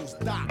shoes.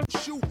 Doc,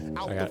 shoot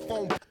out the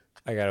phone.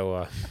 I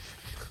gotta.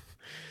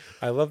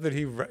 I love that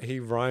he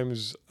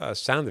rhymes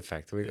sound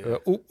effect. Ooh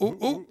ooh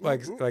ooh,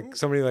 like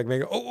somebody like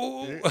make ooh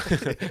ooh.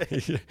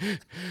 Ooh.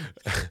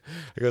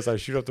 He goes, I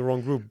shoot up the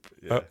wrong group.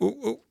 Ooh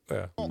ooh.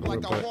 Yeah.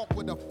 Like I walk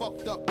with a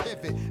fucked up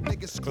pivot.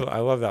 Niggas I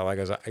love that. Like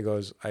I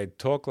goes, I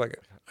talk like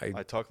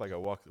I talk like I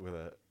walk with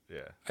a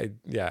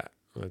yeah.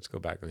 Let's go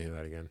back and hear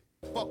that again.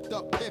 fucked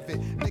up pivot.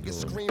 Niggas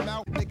scream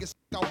out, niggas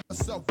out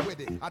myself with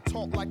it. I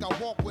talk like I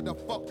walk with a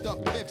fucked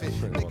up pivot.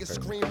 Niggas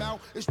scream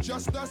out, it's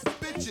just us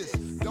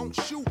bitches. Don't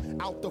shoot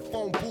out the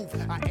phone booth.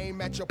 I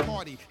aim at your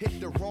party, hit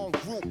the wrong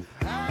group.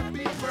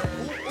 Happy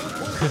birthday, ooh,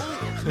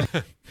 ooh, ooh,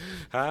 ooh.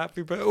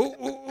 Happy birthday. Ooh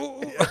ooh ooh.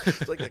 Ooh.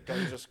 It's like the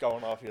gun's just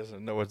going off. He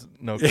doesn't know what's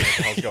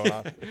going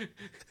on.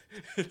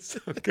 It's so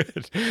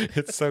good.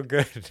 It's so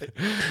good.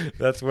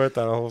 That's worth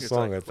that whole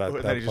song. Like,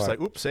 that then he's just part.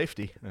 like, oops,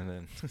 safety. And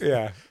then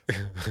Yeah.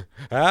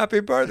 Happy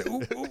birthday.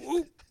 Ooh, ooh,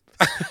 ooh.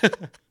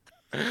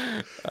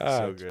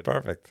 So It's good.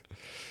 perfect.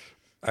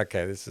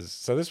 Okay, this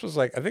was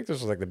like I think this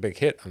was like the big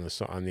hit on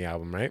the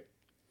album, right?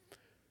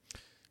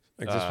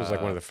 Like this was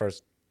like one of the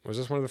first. Was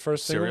this one of the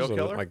first Serial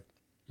singles? Or Killer? like,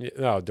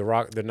 no,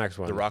 the next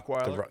one. The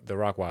Rockweiler? The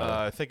Rockweiler.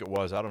 I think it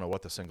was. I don't know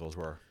what the singles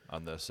were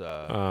on this.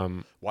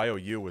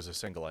 YOU was a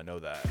single. I know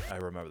that. I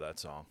remember that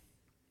song.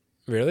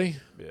 Really?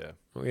 Yeah.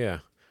 Oh yeah.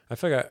 I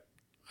forgot.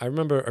 I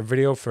remember a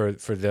video for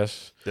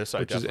this. This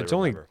I which is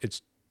definitely remember.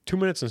 it's 2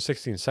 minutes and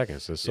 16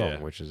 seconds. This song, Yeah.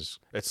 which is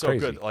It's so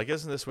crazy. good. Like,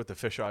 isn't this with the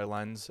fisheye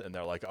lens? And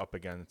they're like up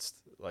against,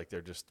 like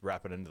they're just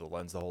rapping into the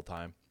lens the whole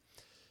time.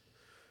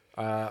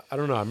 I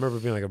don't know. I remember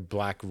being like a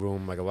black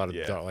room, like a lot of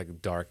Yeah.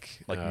 dark.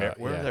 Like,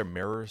 were there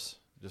mirrors?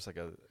 Just like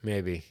a.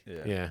 Maybe.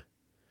 Yeah.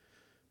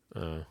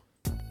 Yeah.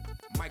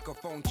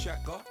 Microphone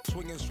checker,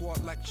 swinging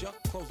sword lecture,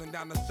 closing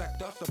down the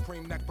sector,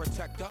 supreme neck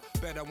protector.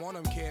 Better want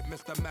him, kid,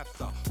 Mr.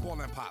 Mepsa.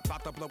 Ballin' pop,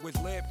 bout to blow his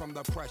lid from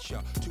the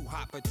pressure. Too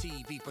hot for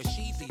TV, for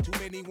cheesy. Too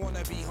many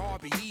wanna be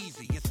hard, be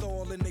easy. It's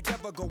all in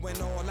together, going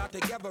all out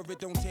together. It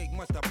don't take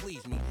much to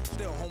please me.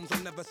 Still, Holmes,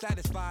 I'm never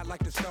satisfied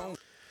like the Stones.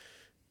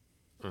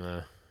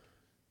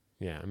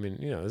 Yeah. I mean,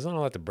 there's not a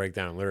lot to break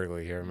down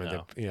lyrically here. I mean,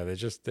 No. they're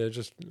just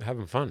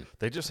having fun.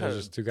 They just They're have.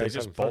 just two They guys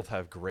just having fun. both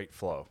have great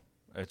flow.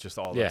 It's just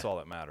all. Yeah. That's all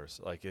that matters.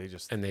 Like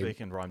they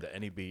can rhyme to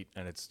any beat,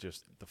 and it's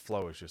just the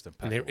flow is just And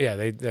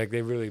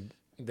impeccable.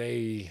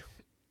 they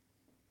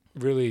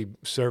really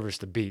service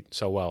the beat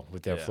so well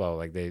with their Yeah. flow.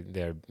 Like they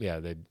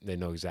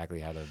know exactly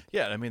how to.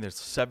 Yeah, I mean, there's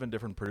 7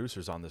 different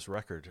producers on this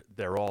record.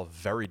 They're all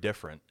very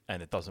different,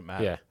 and it doesn't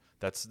matter. Yeah.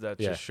 That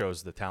Yeah. just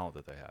shows the talent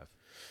that they have.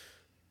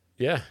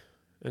 Yeah.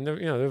 And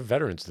they're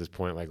veterans at this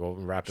point, like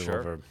rapping Sure.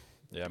 over.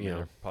 Yeah, I You mean, know.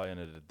 they're probably in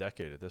a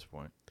decade at this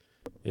point.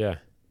 Yeah.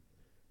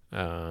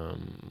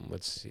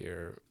 Let's see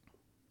here.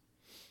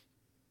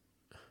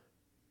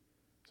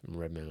 Some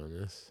Redman on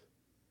this.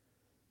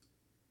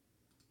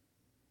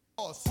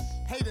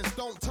 Haters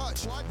don't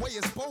touch. Way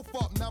is both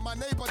up. Now my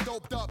neighbor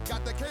doped up.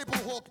 Got the cable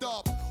hooked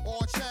up.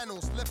 All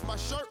channels. Lift my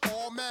shirt,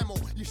 all mammal.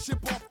 You ship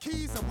off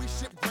keys and we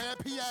ship grand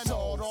piano.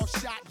 Sawed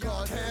off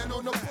shotgun. Hand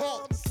on the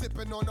pump.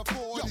 Sipping on the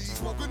 40.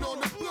 Smoking on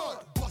the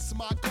blood. Bust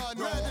my gun.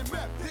 Brandon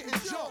Meth. Hit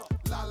and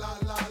jump. La la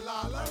la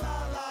la la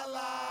la la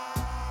la.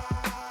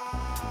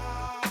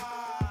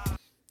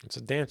 It's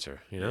a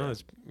dancer,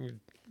 It's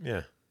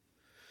yeah.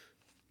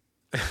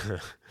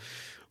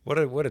 What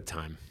a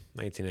time,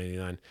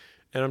 1989.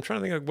 And I'm trying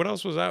to think like what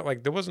else was out.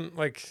 Like there wasn't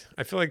like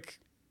I feel like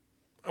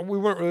we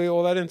weren't really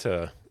all that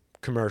into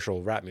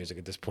commercial rap music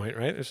at this point,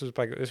 right? This was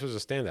a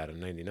standout in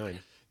 '99.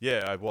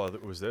 Yeah, well,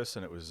 it was this,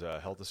 and it was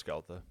Helter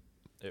Skelter.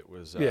 It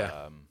was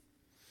Yeah.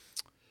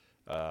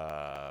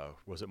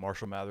 Was it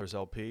Marshall Mathers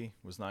LP?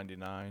 Was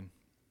 99,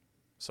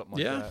 something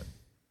like Yeah. that.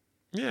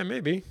 Yeah,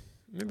 maybe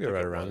think right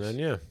it around was. then.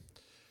 Yeah.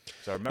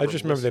 So I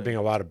just remember there being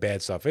a lot of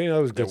bad stuff. There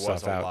was There good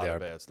was stuff a out lot there,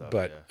 of bad stuff,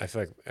 but yeah. I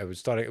feel like it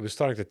was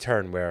starting to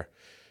turn where,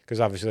 because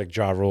obviously like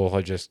Ja Rule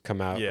had just come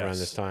out around this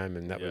Yes. time,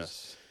 and that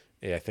Yes.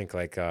 was I think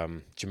like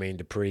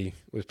Jermaine Dupri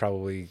was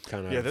probably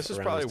kind of This is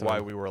around probably this why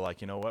time. we were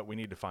like, you know what, we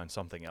need to find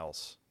something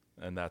else,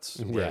 and that's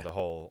where Yeah. the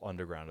whole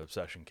underground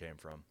obsession came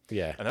from.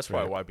 Yeah, And that's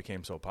right. why it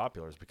became so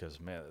popular is because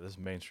man, this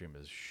mainstream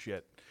is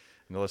shit.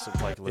 And listen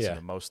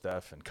to Mos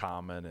Def and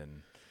Common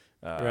and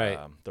Right.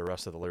 The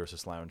rest of the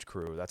Lyricist Lounge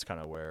crew. That's kind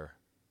of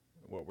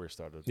what we're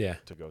started Yeah.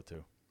 to go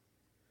to.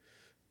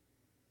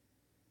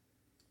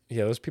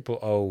 Yeah, those people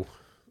owe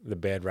the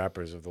bad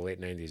rappers of the late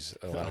 90s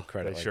a lot of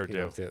credit. they sure you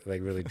know, do. they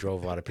really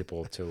drove a lot of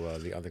people to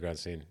the underground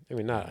scene. I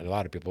mean, not a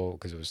lot of people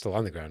because it was still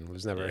underground. It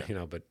was never, Yeah. you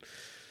know, but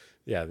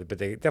yeah, but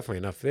they definitely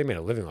enough. They made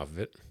a living off of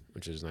it,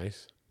 which is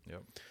nice.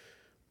 Yep.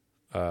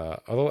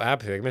 Although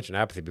Apathy, I mentioned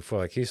Apathy before,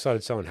 like he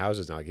started selling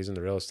houses now. Like he's in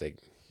the real estate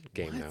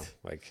game now. What?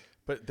 Like,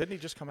 But didn't he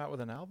just come out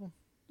with an album?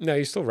 no,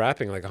 he's still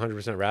rapping, like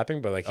 100%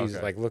 rapping, but like he's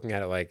Okay. like looking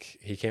at it like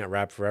he can't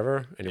rap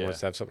forever and he Yeah. wants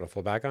to have something to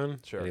fall back on.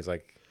 Sure. And he's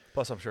like,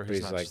 Plus, I'm sure But he's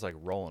he's not like- just like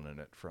rolling in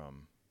it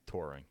from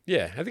touring.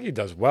 yeah, I think he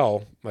does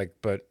well. Like,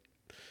 but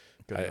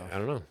Good I enough.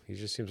 don't know. He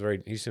seems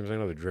like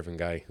another driven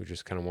guy who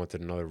just kind of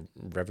wanted another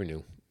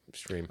revenue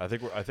stream. I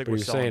think But we're he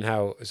was saying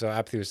selling. so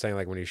Apathy was saying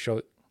like when he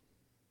showed,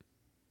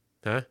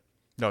 huh?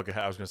 No,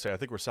 I was gonna say I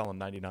think we're selling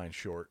 99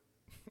 short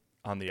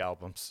on the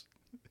albums.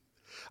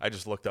 I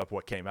just looked up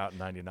what came out in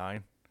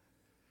 99.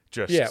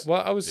 Just Yeah,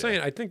 well, I was yeah. saying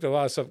I think a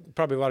lot of stuff,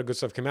 probably a lot of good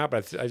stuff came out,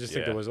 but I just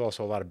think Yeah. there was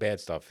also a lot of bad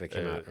stuff that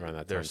came out around that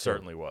time. There too.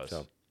 certainly was.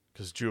 So,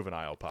 Because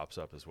Juvenile pops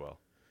up as well.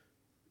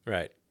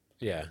 right.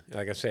 Yeah.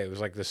 Like I say, it was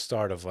like the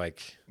start of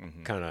like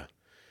kind of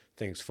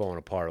things falling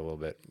apart a little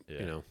bit, Yeah.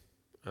 you know.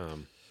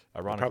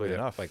 Ironically probably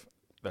enough, like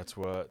that's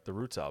what the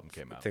Roots album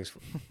came out.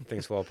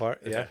 things fall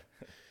apart. Yeah.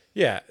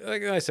 Yeah.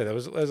 Like I said,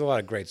 there's a lot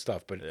of great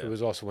stuff, but Yeah. it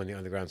was also when the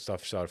underground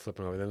stuff started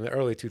flipping over. Then in the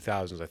early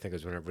 2000s, I think,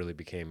 is when it really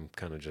became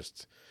kind of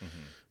just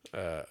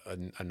a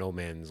no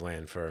man's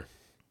land for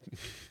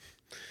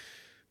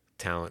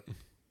talent.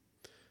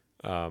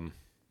 What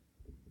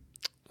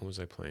was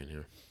I playing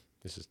here?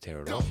 This is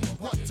terrible.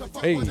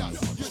 Hey. You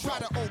try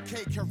to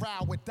OK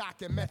Corral with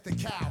Doc and Method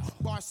Cow.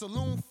 Bar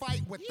saloon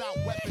fight without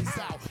weapons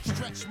out.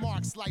 Stretch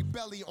marks like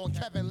belly on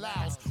Kevin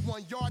Lyles.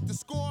 1 yard to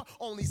score,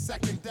 only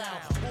second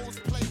down. Hoes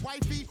play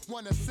wifey,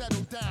 wanna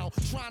settle down.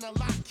 Trying to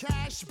lock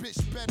cash,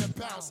 bitch better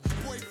bounce.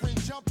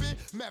 Boyfriend jumping,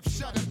 meth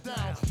shut him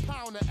down.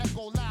 Pound the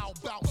echo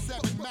loud, bout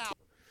 7 miles.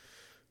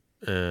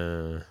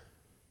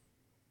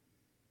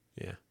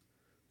 Yeah.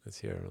 Let's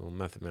hear a little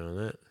Method Man on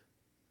that.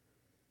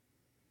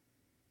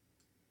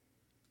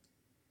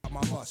 My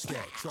musket,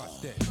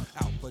 trust it,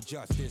 out for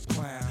justice,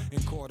 clown.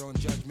 In court on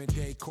judgment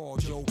day, call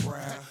Joe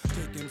Brown.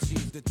 Take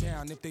MCs to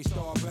town if they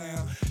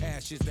starbound.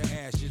 Ashes to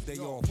ashes, they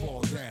all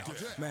fall down.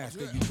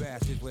 Master you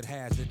bastards with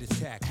hazardous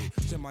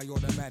tactics.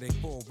 Semi-automatic,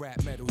 full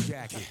rap metal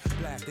jacket.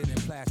 Blasted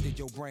and blasted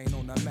your brain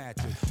on the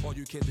mattress. All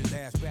you kids is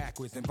ass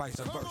backwards and vice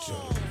versa.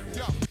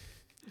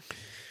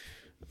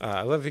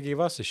 I love he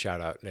gave us a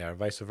shout out there,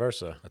 vice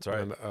versa. That's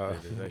right.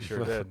 They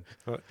sure did.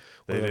 One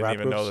They of the didn't rap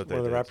even know groups- that they one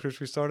of the did. rap groups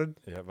we started,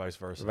 Yeah, vice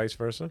versa. vice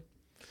versa.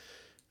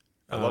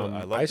 I love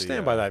I the,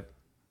 stand by that.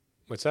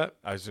 What's that?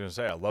 I was gonna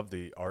say I love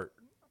the art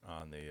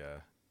on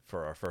the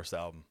for our first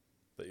album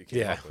that you came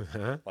Yeah. up with,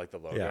 Uh-huh. like the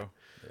logo.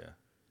 Yeah.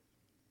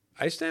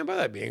 I stand by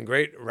that being a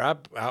great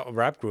rap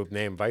group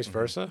name, vice Mm-hmm.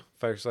 versa.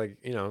 Folks like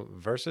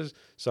verses.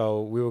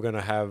 So we were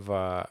gonna have.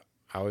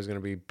 I was gonna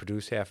be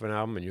produce half an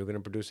album, and you were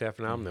gonna produce half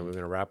an album. Then we were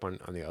gonna rap on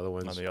the other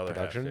one's the other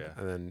half, production, yeah.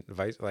 and then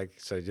vice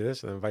so do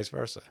this, and then vice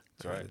versa.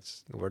 That's right.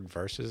 It's the word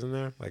verses in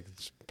there, like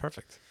it's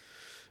perfect.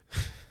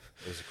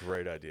 It was a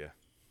great idea.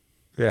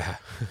 Yeah.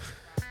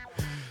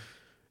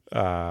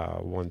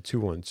 1 2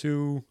 1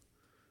 2.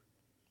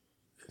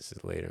 This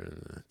is later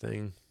in the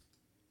thing.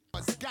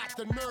 Got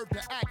the nerve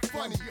to act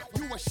funny.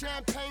 You a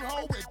champagne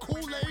hoe with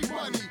Kool-Aid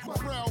money.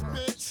 Frail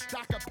bitch,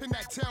 Doc up pin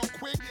that tail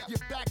quick. You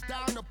back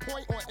down the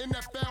point on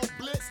NFL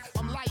blitz.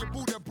 I'm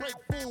liable to break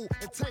full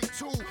and take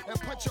two and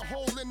punch a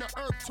hole in the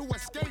earth to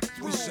escape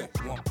through. We said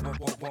 1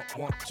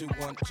 1 2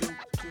 1 2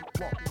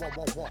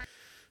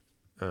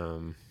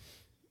 2.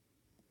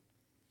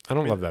 I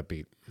don't love that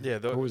beat. Yeah,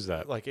 Who was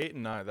that? Like 8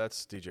 and 9.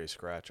 That's DJ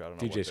Scratch. I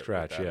don't know. DJ what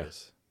Scratch, that yeah.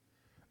 is.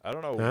 I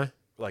don't know. Huh?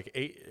 Like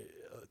 8,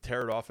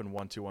 Tear It Off and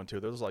 1 2 1 2.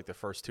 Those are like the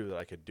first two that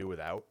I could do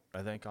without.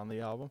 I think on the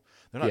album.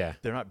 They're not. Yeah.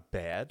 They're not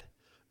bad,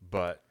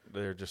 but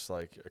they're just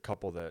like a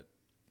couple that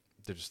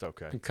they're just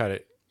okay. Cut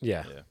it.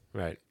 Yeah. Yeah.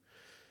 Right.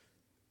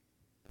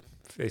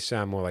 They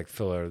sound more like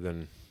filler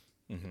than.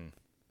 Mm-hmm.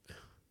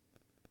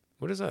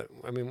 What is that?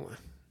 I mean,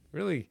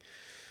 really?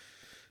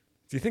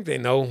 Do you think they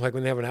know, like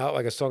when they have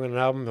a song on an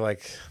album, they're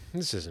like,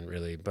 this isn't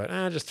really, but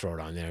just throw it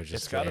on there.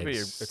 Just It's got to be.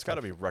 it's It's got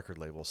to be record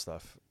label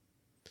stuff.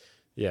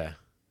 Yeah.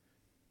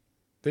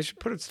 They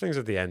should put things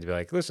at the end to be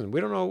like, listen, we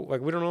don't know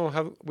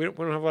how we don't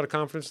have a lot of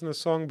confidence in this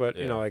song, but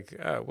you Yeah. know, like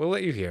we'll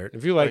let you hear it.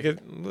 If you like Like,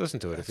 it, listen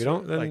to it. If That's you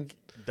don't, then like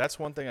that's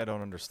one thing I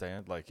don't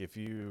understand. Like if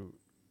you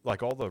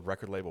like all the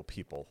record label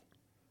people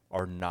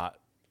are not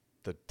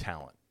the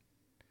talent.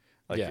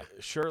 Like Yeah.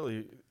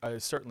 certainly I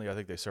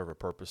think they serve a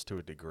purpose to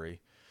a degree,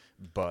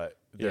 but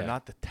they're Yeah.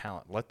 not the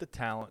talent. Let the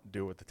talent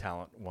do what the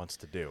talent wants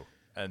to do,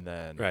 and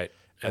then right,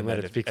 and let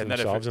then it speak for then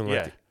themselves, and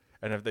let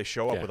and if they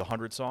show up Yeah. with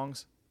 100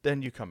 songs,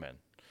 then you come in.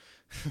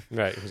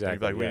 right,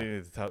 exactly, Like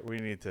yeah. we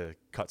need to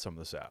cut some of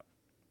this out.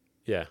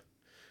 Yeah,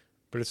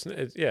 but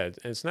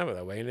it's never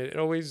that way, and it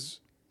always.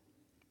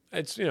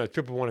 it's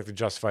people wanting to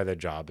justify their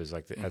job is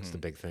like that's the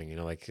big thing.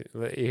 Like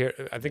you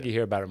hear, I think you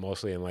hear about it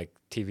mostly in like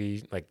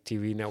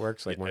TV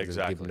networks, like wanting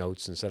to give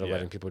notes instead of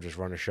letting people just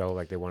run a show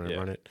like they want to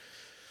run it.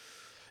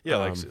 Yeah,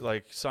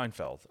 like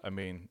Seinfeld. I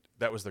mean,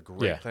 that was the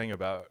great thing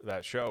about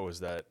that show is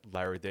that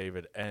Larry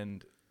David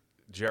and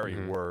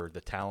Jerry were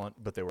the talent,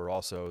 but they were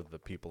also the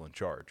people in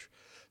charge.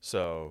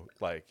 So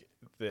like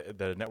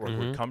the network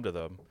would come to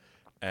them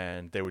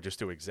and they would just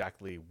do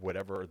exactly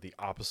whatever the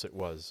opposite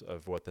was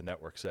of what the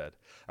network said.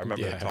 I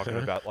remember they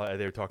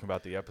were talking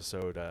about the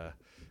episode,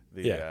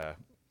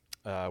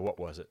 what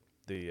was it?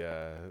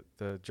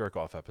 The jerk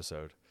off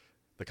episode.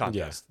 The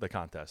contest,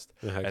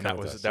 and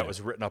that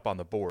was written up on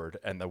the board.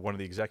 And one of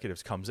the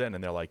executives comes in,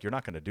 and they're like, "You're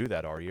not going to do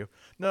that, are you?"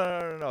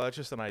 No, that's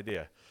just an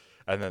idea.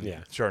 And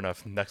then, sure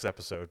enough, next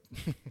episode.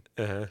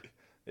 Yeah,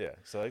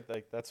 so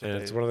like that's. And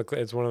it's one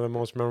of the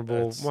most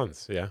memorable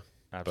ones. Yeah,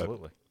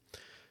 absolutely.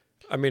 But,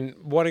 I mean,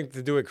 wanting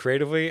to do it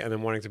creatively and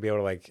then wanting to be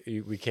able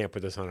to we can't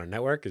put this on our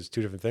network is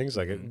two different things.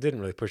 Like it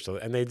didn't really push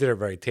and they did it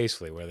very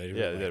tastefully. Where they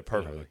did it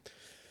perfectly.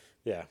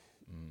 Yeah.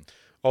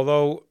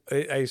 Although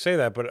I say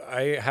that, but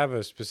I have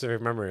a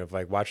specific memory of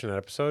like watching that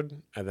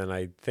episode, and then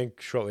I think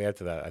shortly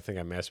after that, I think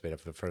I masturbated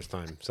for the first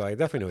time. So I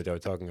definitely knew what they were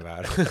talking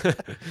about.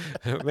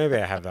 Maybe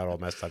I have that all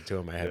messed up too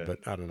in my head,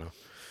 but I don't know.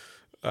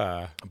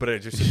 But I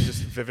just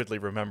vividly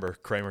remember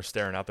Kramer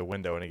staring out the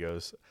window, and he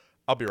goes,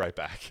 "I'll be right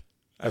back."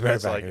 I'll be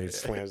right back, and he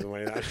slams the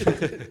money down.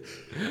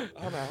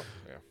 I'm out.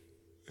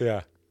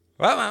 Yeah.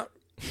 Well,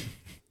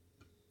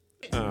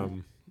 I'm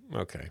out.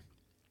 Okay.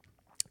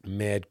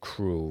 Mad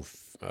Crew.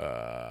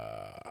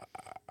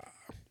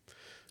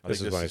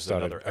 This is when I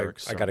started.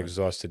 I got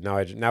exhausted. Now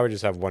we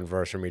just have one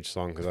verse from each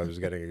song because I was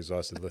getting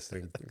exhausted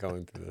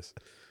going through this.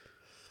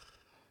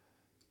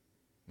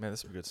 Man,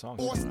 this is a good song.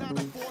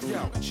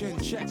 Yo, chin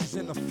checks is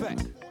in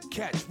effect.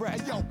 Catch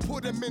rat. Yo,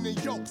 put him in a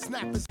yoke,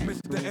 snap his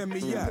Mr.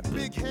 MEF.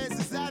 big hands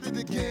is at it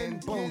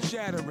again. Bone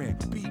shattering,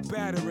 beat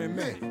battering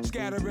men,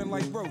 scattering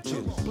like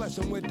roaches. Bless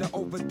them with the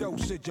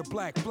overdosage of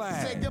black Say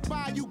flag.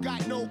 goodbye, you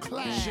got no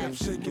class. Ship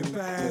sinking Bon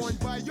fast.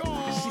 voyage.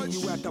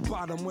 See you at the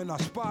bottom when I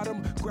spot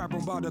him. Grab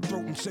him by the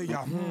throat and say,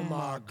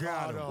 I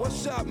got him.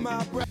 What's up,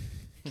 my bro?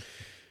 I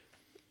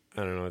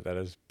don't know what that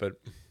is, but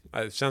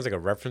it sounds like a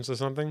reference to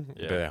something.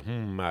 Yeah.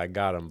 But, I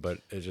got him, but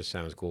it just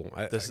sounds cool.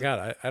 I'm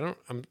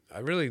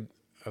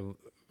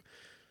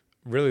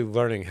really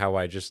learning how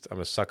I'm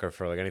a sucker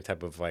for like any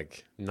type of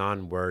like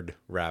non-word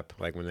rap.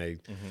 Like when they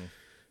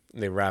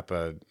they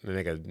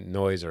make a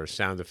noise or a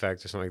sound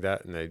effect or something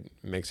like that, and it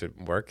makes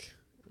it work.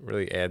 It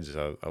really adds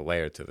a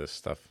layer to this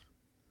stuff.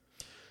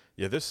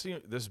 Yeah, this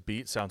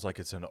beat sounds like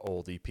it's an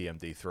old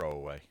EPMD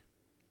throwaway.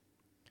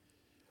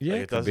 Yeah,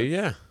 like it could be.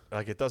 Yeah,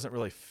 like it doesn't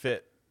really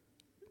fit.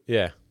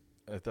 Yeah.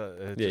 It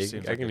just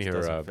seems like it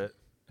doesn't fit.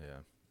 Yeah.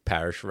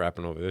 Parrish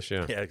rapping over this,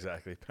 yeah. Yeah,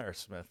 exactly. Parrish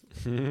Smith.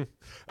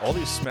 All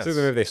these Smiths.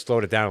 So maybe they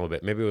slowed it down a little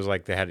bit. Maybe it was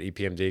like they had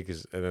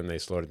EPMD and then they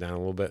slowed it down a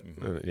little bit.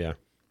 Yeah.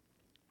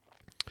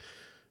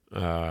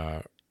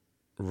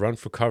 Run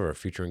for Cover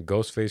featuring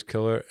Ghostface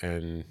Killer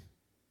and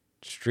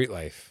Street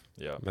Life.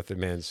 Yeah. Method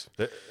Man's.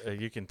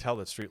 You can tell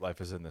that Street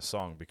Life is in this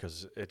song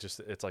because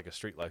it's like a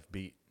Street Life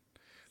beat.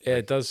 Yeah,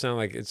 it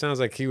sounds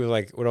like he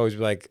would always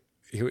be like,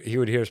 he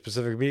would hear a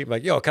specific beat,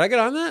 like, yo, can I get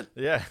on that?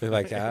 Yeah. They're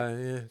like,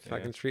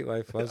 fucking Street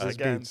Life loves his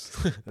beats.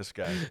 This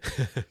guy.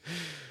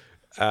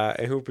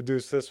 And who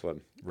produced this one?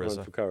 RZA.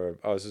 Run for Cover.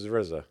 Oh, this is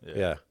RZA.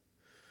 Yeah.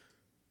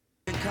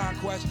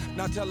 Conquest,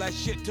 now tell that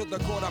shit to the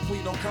court. I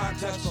plead on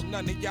contest from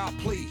none of y'all,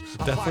 please.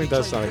 Definitely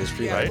does sound like a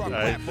Street Life.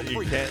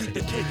 You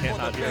can't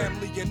not hear it.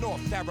 Family and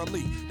North Sarah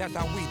Lee, that's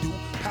how we do.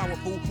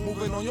 Powerful,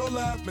 moving on your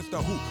left,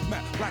 Mr. Who,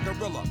 Matt, Black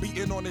Gorilla,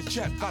 beating on his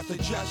chest. I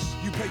suggest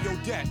you pay your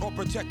debt or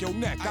protect your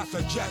neck. I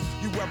suggest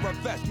you wear a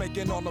vest,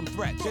 making all them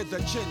threats. Here's a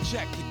chin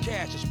check to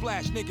cash, to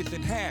splash niggas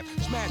in half,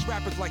 smash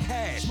rappers like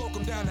hash, smoke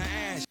them down the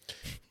ash.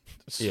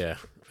 Yeah,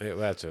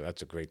 that's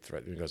a great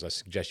threat because I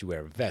suggest you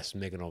wear a vest,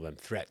 making all them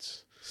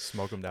threats.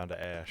 Smoke him down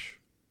to ash.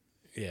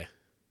 Yeah,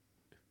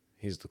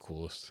 he's the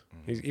coolest.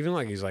 He's even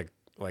he's like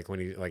when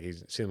you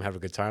see him have a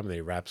good time and he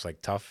raps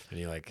like tough and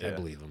you're like, I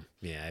believe him.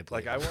 Yeah, I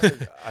believe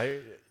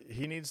him.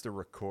 He needs to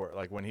record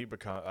when he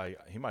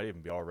he might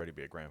even already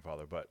be a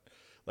grandfather, but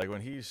like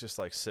when he's just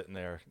like sitting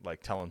there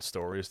like telling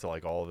stories to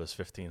like all of his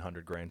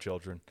 1,500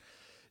 grandchildren.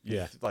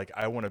 Like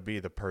I want to be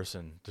the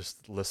person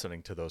just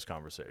listening to those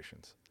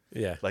conversations.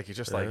 Yeah. Like he's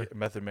just like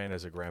Method Man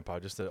as a grandpa,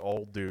 just an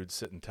old dude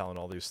sitting telling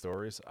all these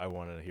stories. I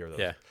want to hear those.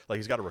 Yeah. Like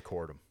he's got to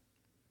record them.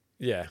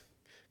 Yeah.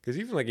 Because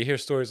even like you hear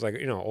stories like,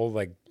 old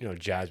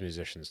jazz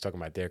musicians talking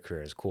about their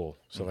career is cool.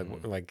 So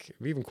like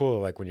even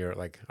cooler like when you're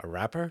like a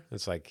rapper,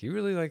 it's like you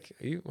really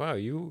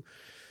imagine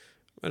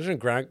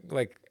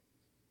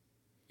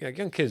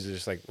young kids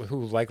just like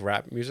who like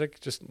rap music,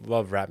 just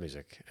love rap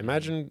music.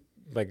 Imagine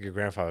like your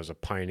grandfather was a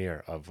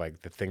pioneer of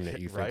like the thing that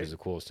you think is the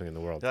coolest thing in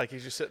the world. Like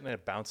he's just sitting there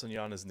bouncing you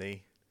on his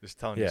knee. Just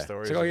telling you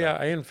stories. It's like,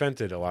 I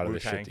invented a lot of the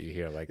shit that you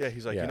hear. Like,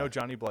 he's like,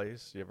 Johnny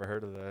Blaze. You ever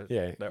heard of that?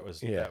 Yeah, that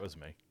was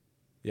me.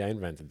 Yeah, I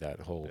invented that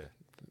whole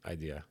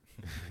idea.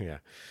 Yeah.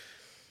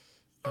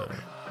 What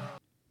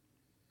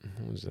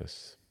was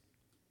this?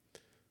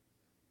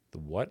 The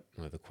what?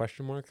 The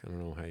question mark? I don't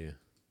know how you.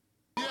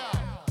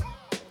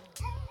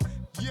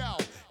 Yo,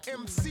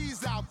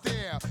 MCs out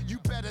there, you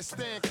better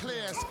stand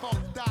clear as Funk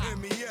Die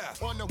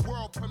on the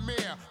world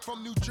premiere.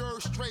 From New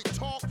Jersey, straight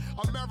talk,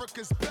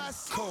 America's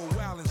best. Cold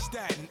Allen,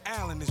 Staten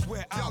Island is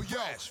where I'm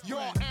best.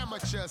 Y'all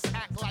amateurs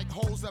act like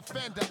hoes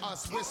offender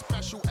us. We're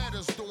special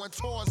editors doing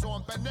tours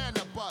on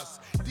Banana Bus.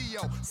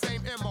 Dio,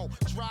 same MO,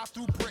 drive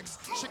through bricks.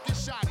 Chicken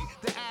shotty,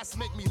 the ass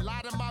make me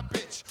lie to my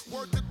bitch.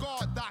 Word to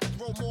God, Doc,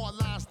 throw more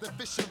lines than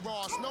fishing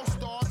rods. No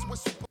stars, we're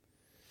super.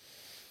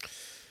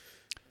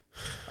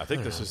 I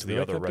think this is the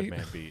other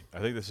Redman beat. I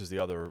think this is the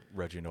other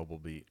Reggie Noble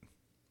beat.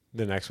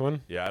 The next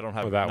one? Yeah, I don't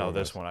have that no one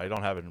this was. one. I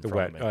don't have it in The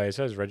front wet. of me. It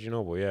says Reggie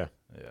Noble. Yeah.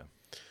 Yeah.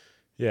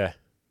 Yeah.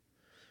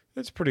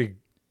 It's pretty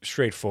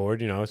straightforward.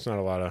 You know, it's not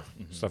a lot of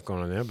stuff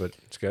going on there, but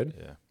it's good.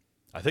 Yeah.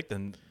 I think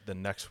the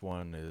next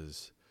one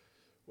is,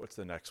 what's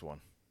the next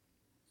one?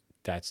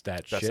 That's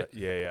shit.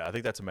 Yeah. I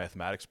think that's a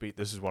Mathematics beat.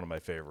 This is one of my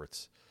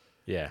favorites.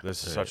 Yeah.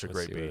 This is such a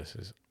great beat. This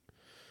is.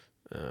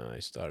 I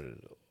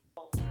started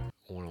at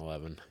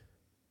 111.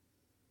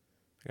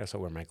 I guess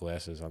I'll wear my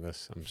glasses on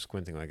this. I'm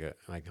squinting like is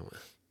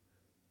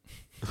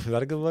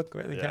that a good look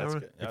right in the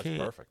camera? That's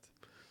perfect.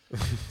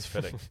 It's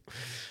fitting.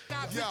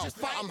 Yo,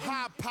 I'm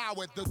high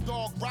powered, the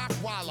dog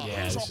Rockwaller.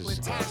 Yeah, this Chocolate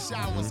is- tie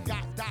showers,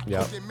 got Doc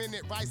Yep. cooking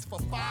minute rice for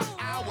 5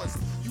 hours.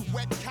 You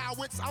wet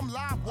cowards, I'm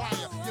live wire.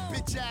 Your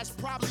bitch ass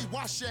probably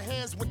wash your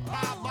hands with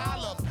palm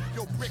olive.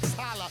 Yo, bricks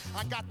holla,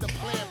 I got the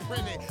plan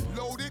printed,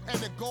 loaded,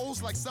 and it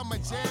goes like summer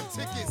jam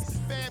tickets.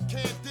 Fam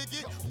can't dig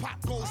it, pop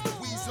goes the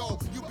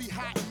weasel. You be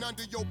hiding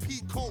under your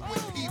pea coat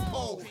with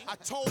people. I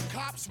told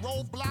cops,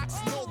 roadblocks,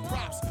 no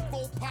props.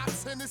 4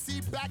 pops, Hennessy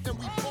back, and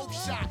we both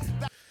shot.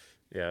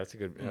 Yeah, that's a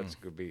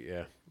good beat.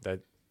 Yeah,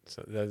 that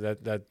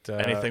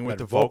Anything with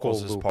that the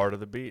vocals is loop, part of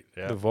the beat.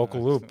 Yeah. the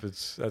vocal loop.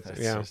 That's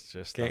yeah.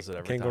 Just Can't, does it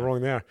every can't go time.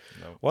 wrong there.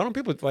 Nope. Why don't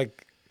people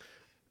like?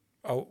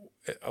 Are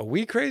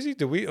we crazy?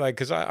 Do we like?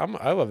 Because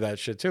I love that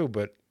shit too,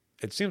 but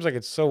it seems like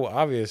it's so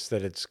obvious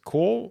that it's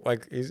cool.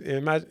 Like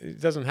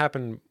it doesn't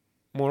happen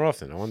more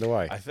often. I wonder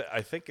why.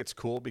 I think it's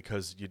cool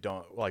because you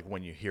don't like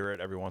when you hear it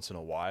every once in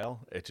a while.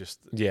 It just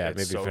it's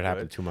maybe so if it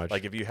happened good. too much.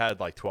 Like if you had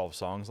like 12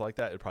 songs like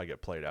that, it'd probably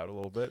get played out a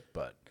little bit.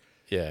 But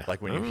yeah,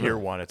 like when I you don't hear know,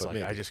 one, it's but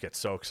like maybe. I just get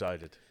so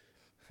excited.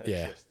 It's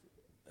Yeah. just-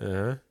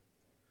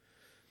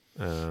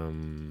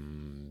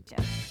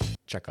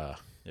 Checka.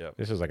 yeah.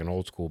 This is like an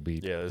old school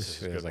beat. Yeah, this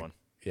is a feels good like, one.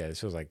 Yeah,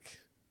 this was like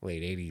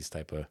late '80s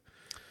type of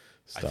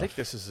stuff. I think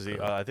this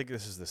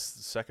is the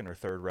second or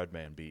third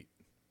Redman beat.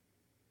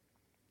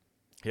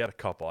 He had a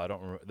couple. I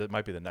don't remember. That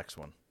might be the next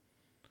one.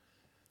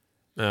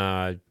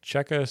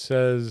 Checka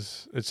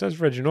says it says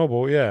Reggie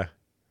Noble. Yeah,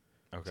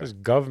 it Okay. says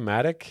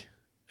Govmatic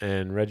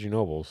and Reggie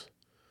Nobles.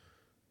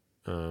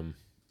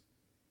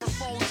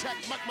 Microphone check,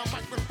 my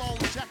microphone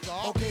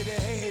checker. Okay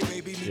then, hey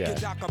baby, me Yeah.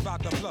 and Doc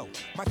about to blow.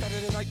 My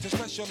Saturday night is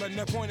special and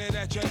they're pointed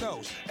at your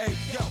nose. Hey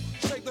yo,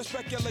 save the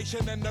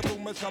speculation and the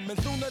rumors coming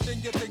sooner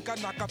than you think. I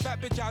knock a fat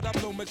bitch out of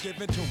bloomers,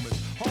 giving tumors.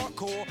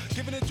 Hardcore,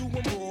 giving it to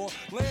them raw.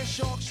 Land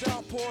shark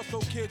southpaw, so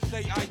kids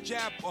say I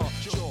jab.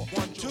 Sure.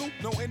 1, 2,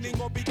 no ending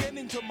or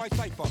beginning to my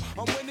cipher.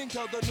 I'm winning,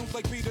 tell the news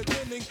like Peter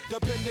Jennings.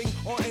 Depending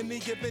on any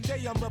given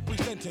day, I'm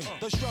representing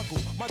the struggle.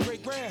 My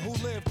great grand who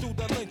lived through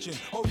the lynching.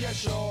 Oh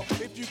yes, y'all.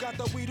 If you got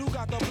the weed, who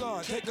got the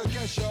blood? Take a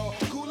guess, y'all.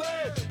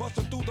 Kool-Aid,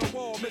 busting through the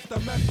wall,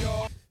 Mr. Meth,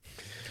 y'all.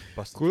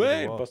 Busting through the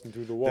Kool-Aid wall. busting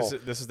through the wall.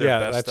 This is their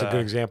best. That's a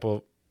good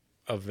example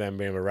of them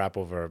being able to rap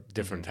over a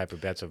different type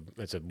of beat.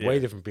 It's a way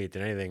different beat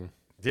than anything.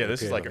 Yeah,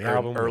 this is appeared like on an the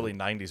album. early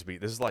 '90s beat.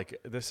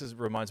 This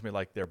reminds me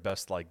like their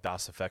best like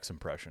DOS Effects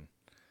impression.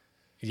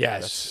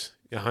 Yes,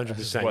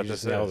 100%. What You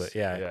just this nailed is. it.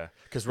 Yeah, yeah.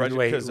 Because Even the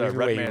way he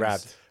Redman's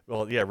rapped.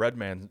 well, yeah,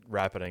 Redman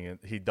rapping,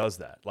 he does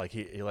that. Like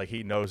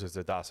he knows it's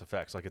the DOS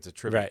Effects. Like it's a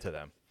tribute Right. to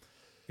them.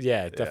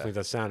 Yeah, it definitely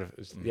does sound.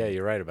 Yeah,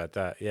 you're right about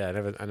that. Yeah,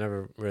 I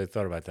never really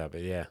thought about that,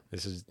 but yeah,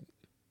 this is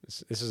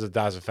a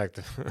DOS Effect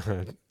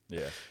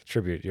Yeah.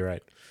 tribute. You're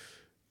right,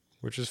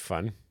 which is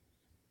fun.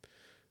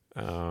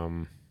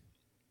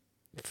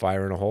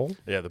 Fire in a Hole.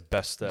 Yeah, the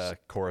best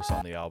chorus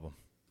on the album.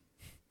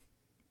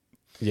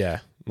 Yeah,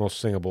 most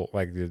singable,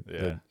 like Yeah.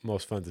 the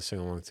most fun to sing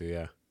along to.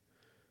 Yeah,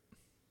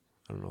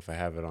 I don't know if I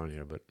have it on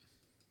here, but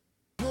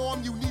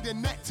Warm, you need a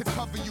net to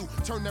cover you.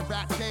 Turn the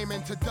rap game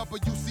into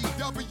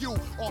WCW.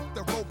 Off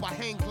the rope, I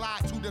hang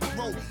glide to the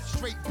throat.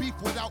 Straight beef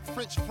without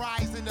French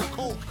fries in the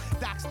coke.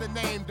 That's the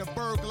name, the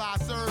burglar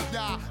serve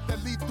ya. The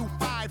lethal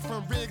fight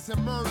from Riggs and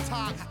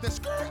Murtaugh. The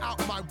skirt out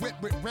my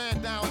whip with ran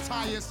down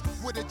tires.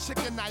 With a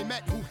chicken I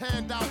met who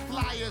hand out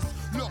flyers.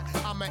 Look,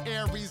 I'm an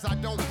Aries, I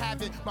don't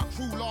have it. My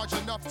crew large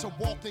enough to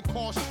walk and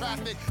cause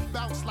traffic.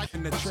 Bounce like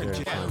In the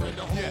trenches. Fire in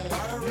the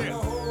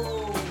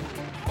hole.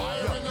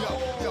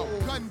 Yo,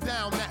 gun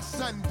down that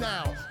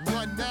sundown.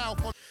 Run now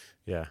from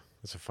yeah,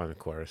 that's a fun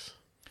chorus.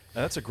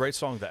 And that's a great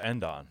song to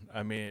end on.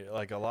 I mean,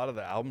 like a lot of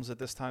the albums at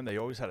this time, they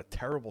always had a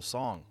terrible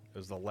song. It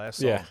was the last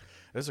song. Yeah.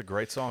 This is a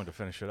great song to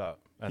finish it up.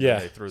 And Yeah,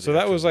 then they threw the so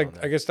that was extras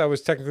like, on I guess that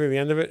was technically the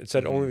end of it. It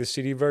said only the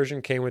CD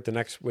version came with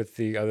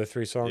the other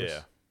 3 songs.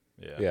 there.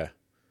 Yeah. Yeah.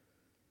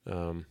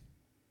 I'm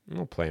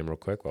gonna play them real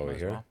quick while Might we're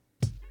as here. well.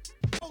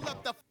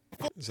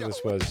 So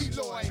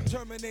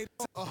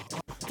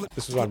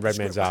this was on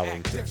Redman's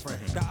album.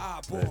 The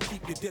eyeball,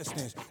 keep your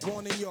distance.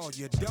 Warning y'all,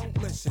 you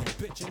don't listen.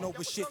 Bitching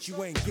over shit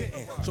you ain't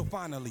getting. So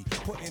finally,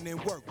 putting in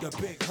work, the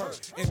big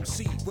hurt.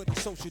 MC with a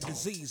social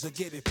disease, or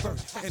get it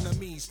first.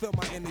 Enemies, feel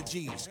my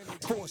energies.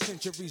 4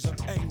 centuries of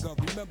anger.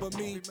 Remember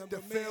me? The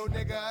feel,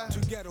 nigga.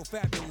 Too ghetto,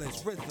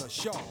 fabulous, RZA,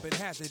 sharp, and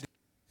hazardous.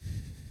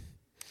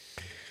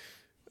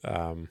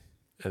 And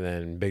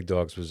then Big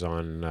Dogs was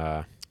on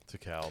To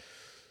Cal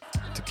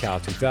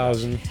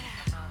 2000.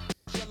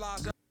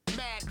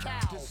 Mad cow.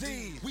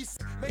 Disease. We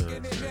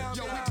making it down.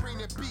 Yo, we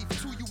bringing beef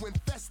to you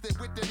infested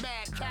with the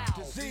mad cow.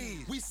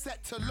 Disease. We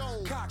set to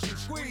low. Cock and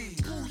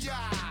squeeze.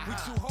 Booyah. We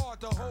too hard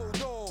to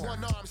hold on.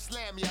 One arm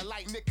slam ya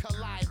like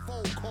Nikolai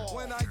Volkov.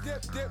 When I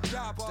dip,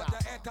 jabber,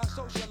 the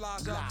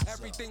anti-socializer.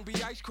 Everything be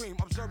ice cream.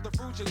 Observe the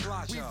fruits and We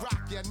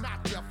rock ya,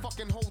 knock ya,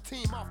 fucking whole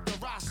team off the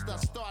roster.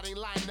 Starting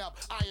lineup,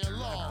 Iron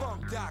Law.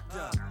 Funk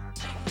Doctor.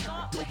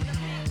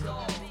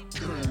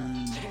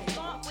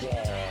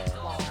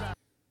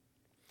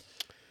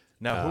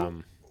 Now,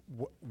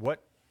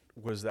 what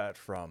was that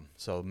from?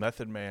 So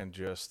Method Man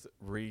just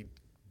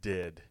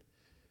redid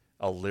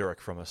a lyric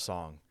from a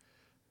song.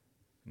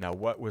 Now,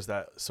 what was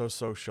that? So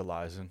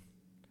socializing.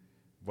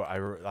 What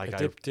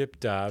Dip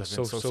dive,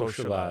 so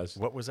socialize.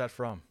 What was that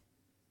from?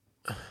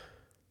 I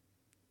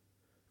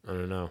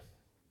don't know.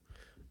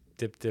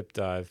 Dip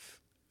dive.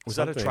 Was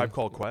that a something. Tribe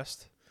Called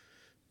Quest?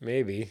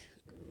 Maybe.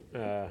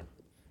 Was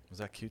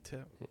that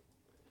Q-Tip?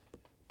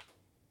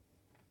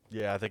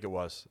 Yeah, I think it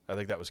was. I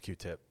think that was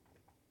Q-Tip.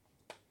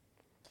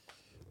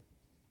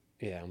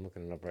 Yeah, I'm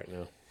looking it up right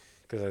now.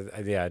 Because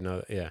I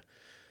know. Yeah.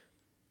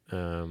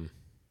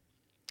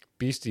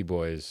 Beastie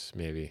Boys,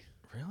 maybe.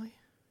 Really?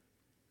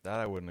 That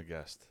I wouldn't have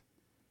guessed.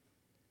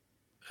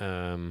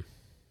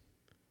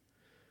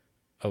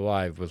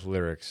 Alive with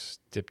lyrics.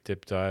 Dip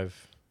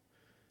dive.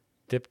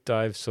 Dip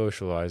dive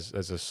socialize.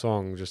 As a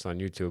song just on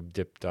YouTube.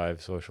 Dip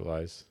dive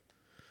socialize.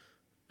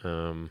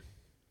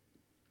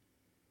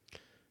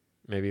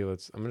 Maybe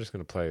I'm just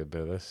gonna play a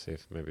bit of this. See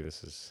if maybe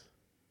this is.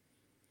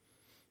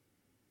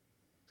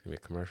 It's gonna be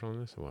a commercial on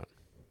this or what?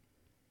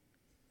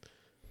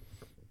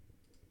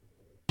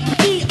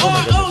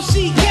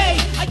 D-R-O-C-K.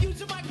 I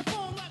use a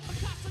microphone like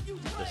Picasso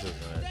used This Ray.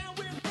 isn't it. Down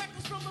with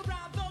records from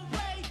around the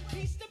way.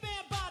 Peace the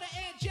man, Bada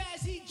and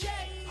Jazzy J.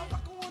 I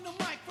rock on the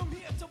mic from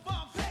here to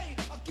Bombay.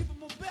 I'll give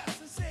him a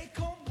best and say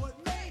come what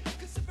may.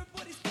 Cause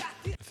everybody's got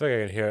the... I feel like I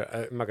can hear.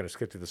 I'm not gonna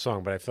skip through the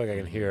song, but I feel like I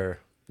can hear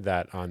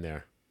that on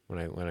there. When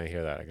I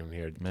hear that, I can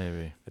hear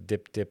Maybe. a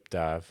dip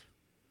dive.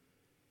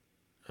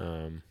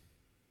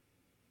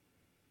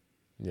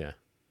 Yeah.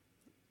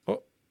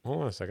 Oh,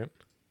 hold on a second.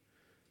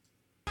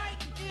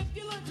 If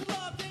you learn to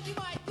love, then you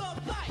might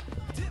love life.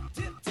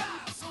 Dip,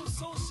 dive, so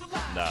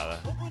socialize. No,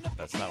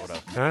 that's not what I...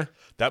 Huh?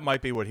 That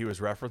might be what he was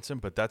referencing,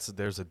 but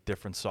there's a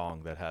different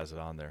song that has it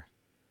on there.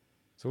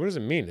 So what does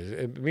it mean?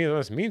 It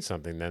must mean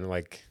something then,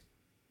 like,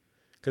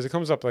 because it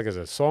comes up like as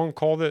a song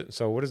called it.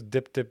 So what is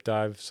dip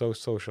dive so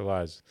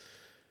socialize?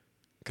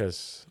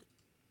 Because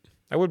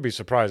I would be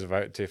surprised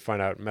to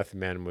find out Method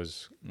Man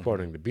was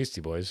quoting the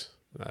Beastie Boys.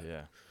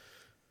 Yeah.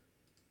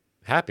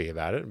 Happy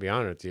about it. Be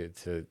honored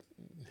to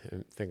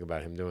think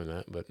about him doing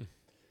that, but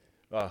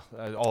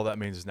All that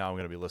means is now I'm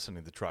going to be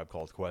listening to Tribe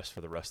Called Quest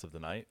for the rest of the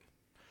night.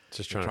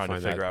 just Trying trying to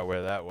to figure that. out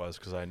where that was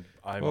because I'm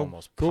Well,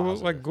 almost Google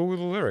positive. Google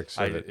the lyrics.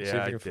 Of it. See if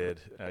I you can did.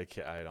 I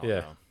don't Yeah,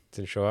 know.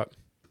 didn't show up.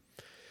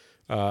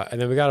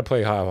 And then we got to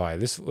play How High.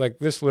 This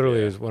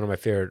literally is one of my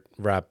favorite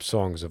rap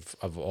songs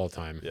of all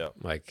time. Yeah.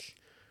 Like,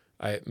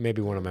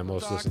 maybe one of my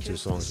most listened to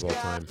songs of all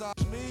time.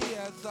 Me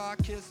as I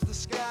kiss the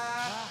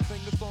sky. Sing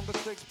the song of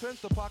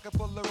sixpence, a pocket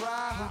full of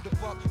rye. Who the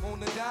fuck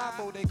wanna die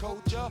for they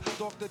culture?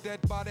 Stalk the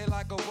dead body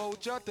like a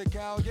vulture. The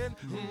Callion,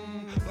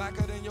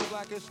 blacker than your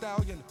blackest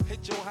stallion.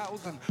 Hit your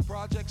housing.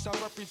 Projects I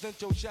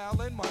represent your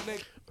Shaolin, my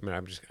nigga. I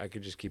mean, I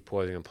could just keep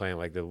pausing and playing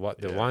like the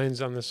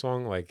lines on the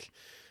song. Like,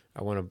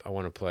 I want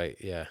to play.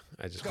 Yeah,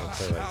 I just want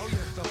to play like.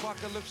 The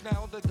apocalypse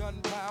now, the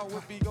gunpowder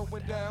be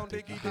going down,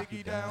 diggy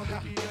down,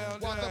 diggy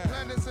down. While the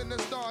planets and the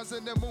stars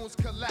and the moons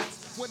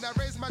collapse. When I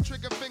raise my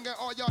trigger finger,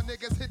 all y'all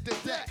niggas hit the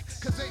deck.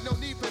 Cause ain't no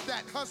need for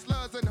that.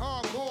 Hustlers and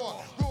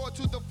hardcore. Roar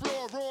to the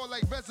floor, roar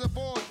like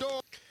Reservoir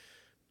Dogs.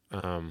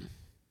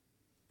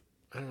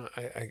 I don't know.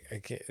 I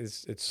can't.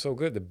 It's so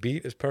good. The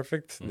beat is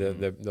perfect.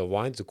 The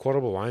lines, the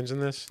quotable lines in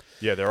this.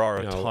 Yeah, there are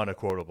a You know, ton of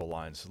quotable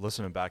lines.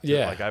 Listening back to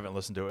Yeah. it, like I haven't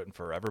listened to it in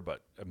forever,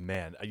 but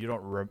man, you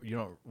don't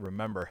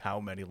remember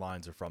how many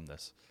lines are from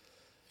this.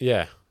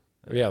 Yeah,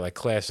 like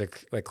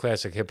classic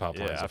hip hop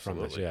Yeah, lines are from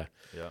this. absolutely.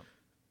 Yeah.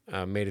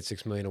 Yeah. Made it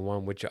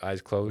 6,000,001 with your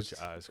eyes closed.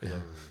 Your eyes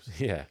closed.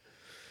 Yeah.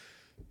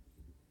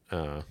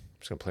 I'm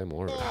just gonna play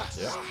more of it.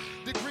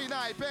 The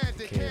green-eyed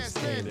bandit can't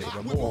stand it.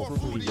 The With more more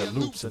fruity fruity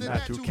loops than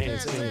that you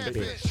can't stand,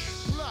 bitch.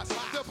 Plus,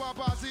 the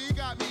Babazi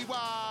got me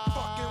wild.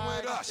 Fucking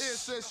with us.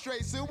 It's a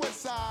straight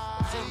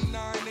suicide.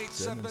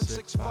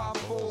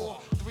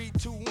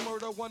 987-654-32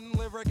 murder, one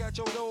lyric at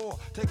your door.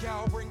 Take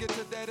out, bring it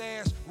to that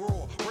ass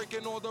roar.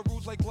 Breaking all the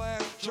rules like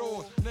glass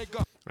jaws,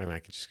 nigga. I mean, I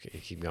could just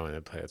keep going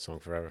and play that song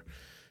forever.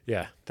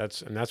 Yeah,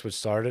 that's what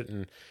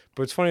started.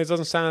 But it's funny, it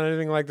doesn't sound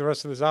anything like the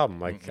rest of this album.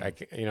 Like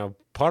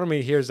part of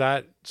me hears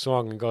that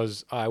song and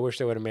goes, oh, I wish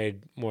they would have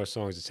made more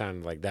songs that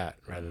sounded like that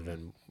rather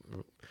than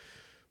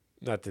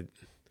not the.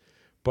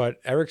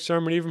 But Eric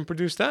Sermon even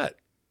produced that.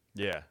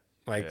 Yeah.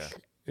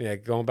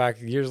 Going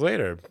back years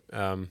later.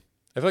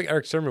 I feel like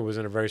Eric Sermon was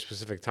in a very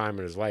specific time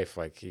in his life.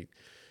 Like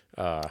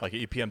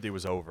EPMD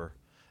was over,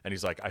 and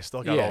he's like, I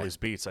still got all these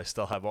beats. I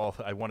still have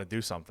I want to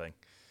do something.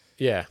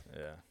 Yeah.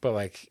 Yeah. But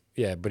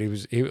but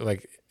he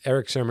like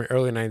Eric Sermon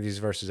early 90s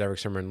versus Eric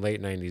Sermon late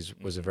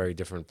 90s was a very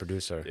different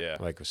producer. Yeah.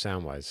 Like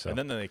sound wise. So. And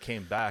then they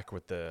came back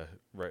with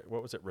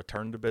what was it?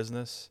 Return to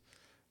Business,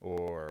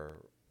 or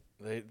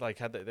they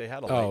had a late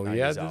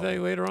 90s album. Did they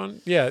later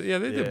on? Yeah, they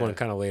did one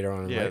kind of later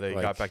on. Yeah, they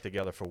got back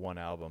together for one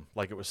album.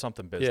 Like it was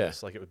something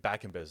business. Yeah. Like it was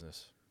Back in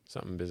Business.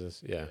 Something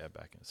business. Yeah. Yeah,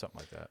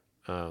 something like that.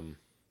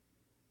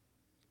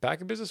 Back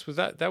in Business when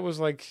year was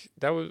Maybe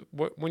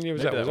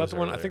that? Was that the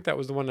one? earlier. I think that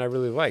was the one I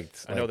really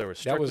liked. I know there was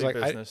Strictly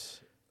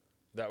Business.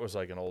 That was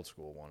like an old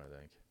school one, I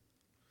think.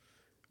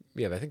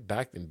 Yeah, but I think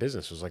Back in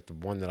Business was like the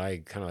one that I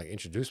kind of like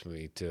introduced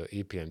me to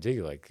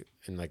EPMD, like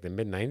in like the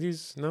mid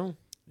 90s. No.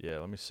 Yeah,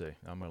 let me see.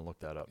 I'm gonna look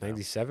that up.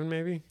 97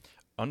 maybe.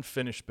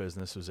 Unfinished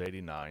Business was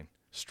 89.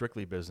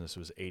 Strictly Business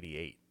was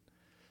 88.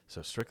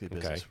 So Strictly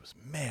Business was,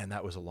 man,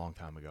 that was a long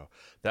time ago.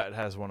 That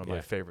has one of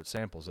my favorite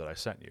samples that I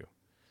sent you.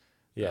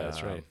 Yeah,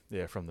 that's right.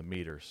 Yeah, from the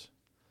Meters.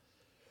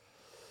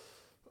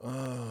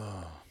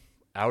 Out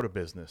of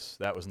Business.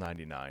 That was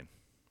 99.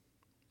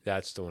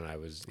 That's the one I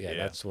was. Yeah,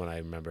 that's the one I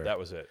remember. That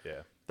was it.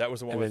 Yeah, that was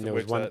the one with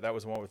that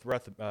was the one with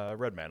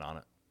Redman on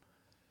it.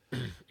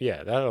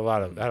 Yeah, that had a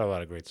lot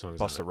of great songs.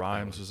 Busta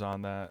Rhymes was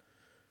on that.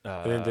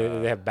 And then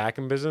did they have Back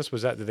in Business?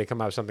 Did they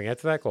come out with something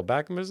after that called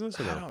Back in Business?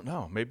 Or no? I don't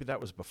know. Maybe that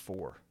was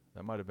before.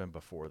 That might have been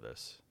before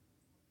this.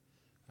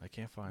 I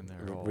can't find their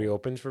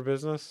Reopened for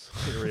Business.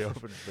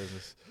 Reopened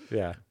Business.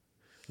 Yeah.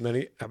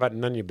 How about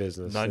None Your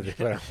Business? None.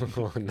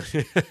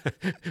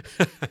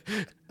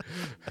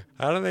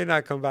 How do they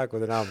not come back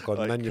with an album called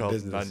None Your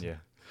Business? None Ya,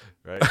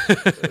 right?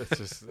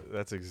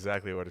 That's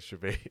exactly what it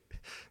should be.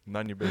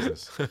 None Your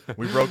Business.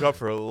 We broke up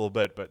for a little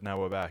bit, but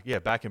now we're back. Yeah,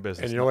 Back in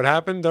Business. And you know what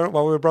happened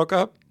while we broke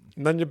up?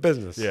 None Your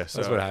Business. Yeah,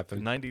 that's what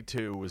happened.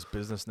 92 was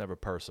Business Never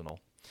Personal.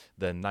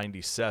 Then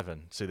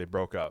 97, see, they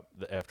broke up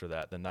after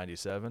that. Then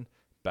 97,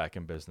 Back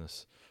in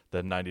Business.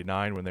 Then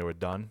 99, when they were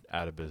done,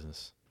 Out of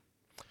Business.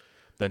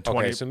 Then 20.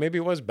 Okay, so maybe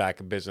it was Back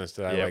in Business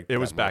that I liked. It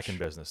was Back in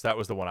Business. That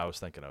was the one I was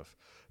thinking of.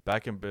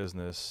 Back in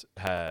Business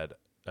had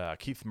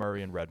Keith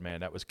Murray and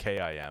Redman. That was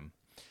KIM.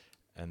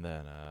 And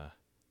then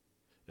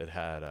it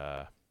had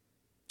a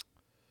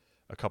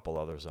couple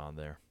others on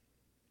there.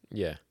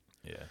 Yeah.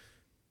 Yeah.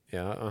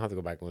 Yeah, I'll have to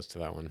go back and listen to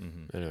that one.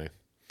 Mm-hmm. Anyway.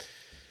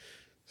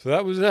 So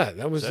that was that.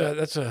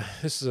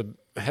 This is a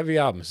heavy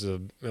album. This is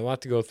a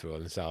lot to go through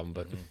on this album,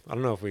 but I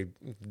don't know if we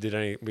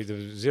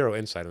did zero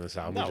insight on this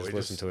album. No, we just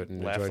listened to it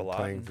and laughed enjoyed a lot.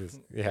 playing this.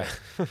 Yeah.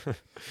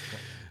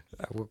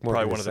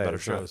 Probably one of the better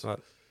shows.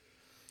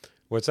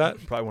 What's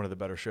that? Probably one of the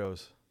better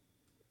shows.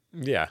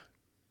 Yeah.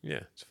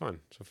 Yeah, it's fun.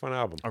 It's a fun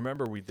album. I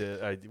remember we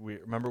did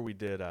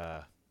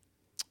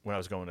when I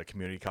was going to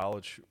community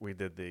college, we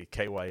did the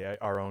KYA,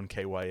 our own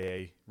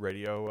KYA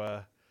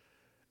radio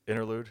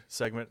interlude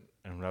segment,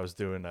 and when I was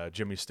doing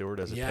Jimmy Stewart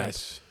as a pimp.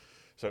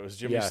 So it was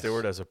Jimmy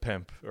Stewart as a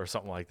pimp or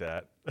something like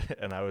that,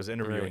 and I was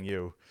interviewing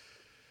you,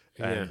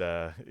 and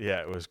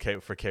it was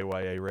for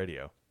KYA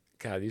radio.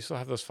 God, do you still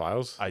have those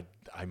files? I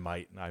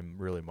might. I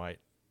really might.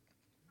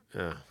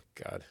 Oh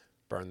God,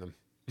 burn them.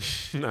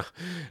 No,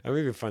 it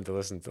would be fun to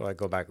listen to. Like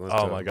go back and listen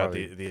to. Oh my God,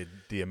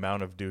 the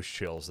amount of douche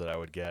chills that I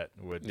would get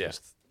would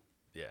just.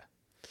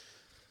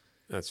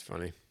 That's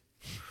funny.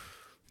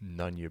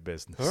 None your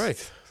business. All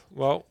right.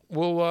 Well,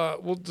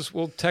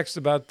 we'll text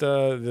about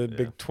the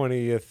big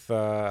 20th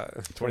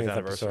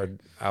episode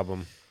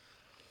album,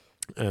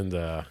 and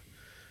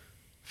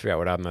figure out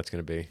what album that's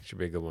going to be. Should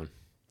be a good one.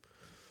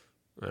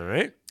 All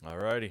right. All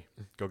righty.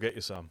 Go get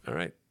you some. All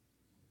right.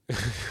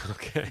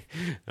 Okay.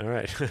 All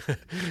right.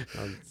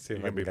 I'll see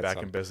if You're gonna be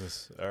back in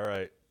business. All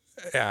right.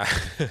 Yeah.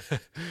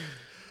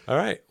 All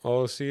right. Well,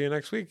 we'll see you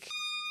next week.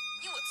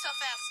 You a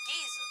tough ass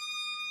geezer.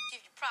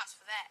 Give you props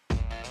for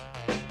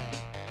that.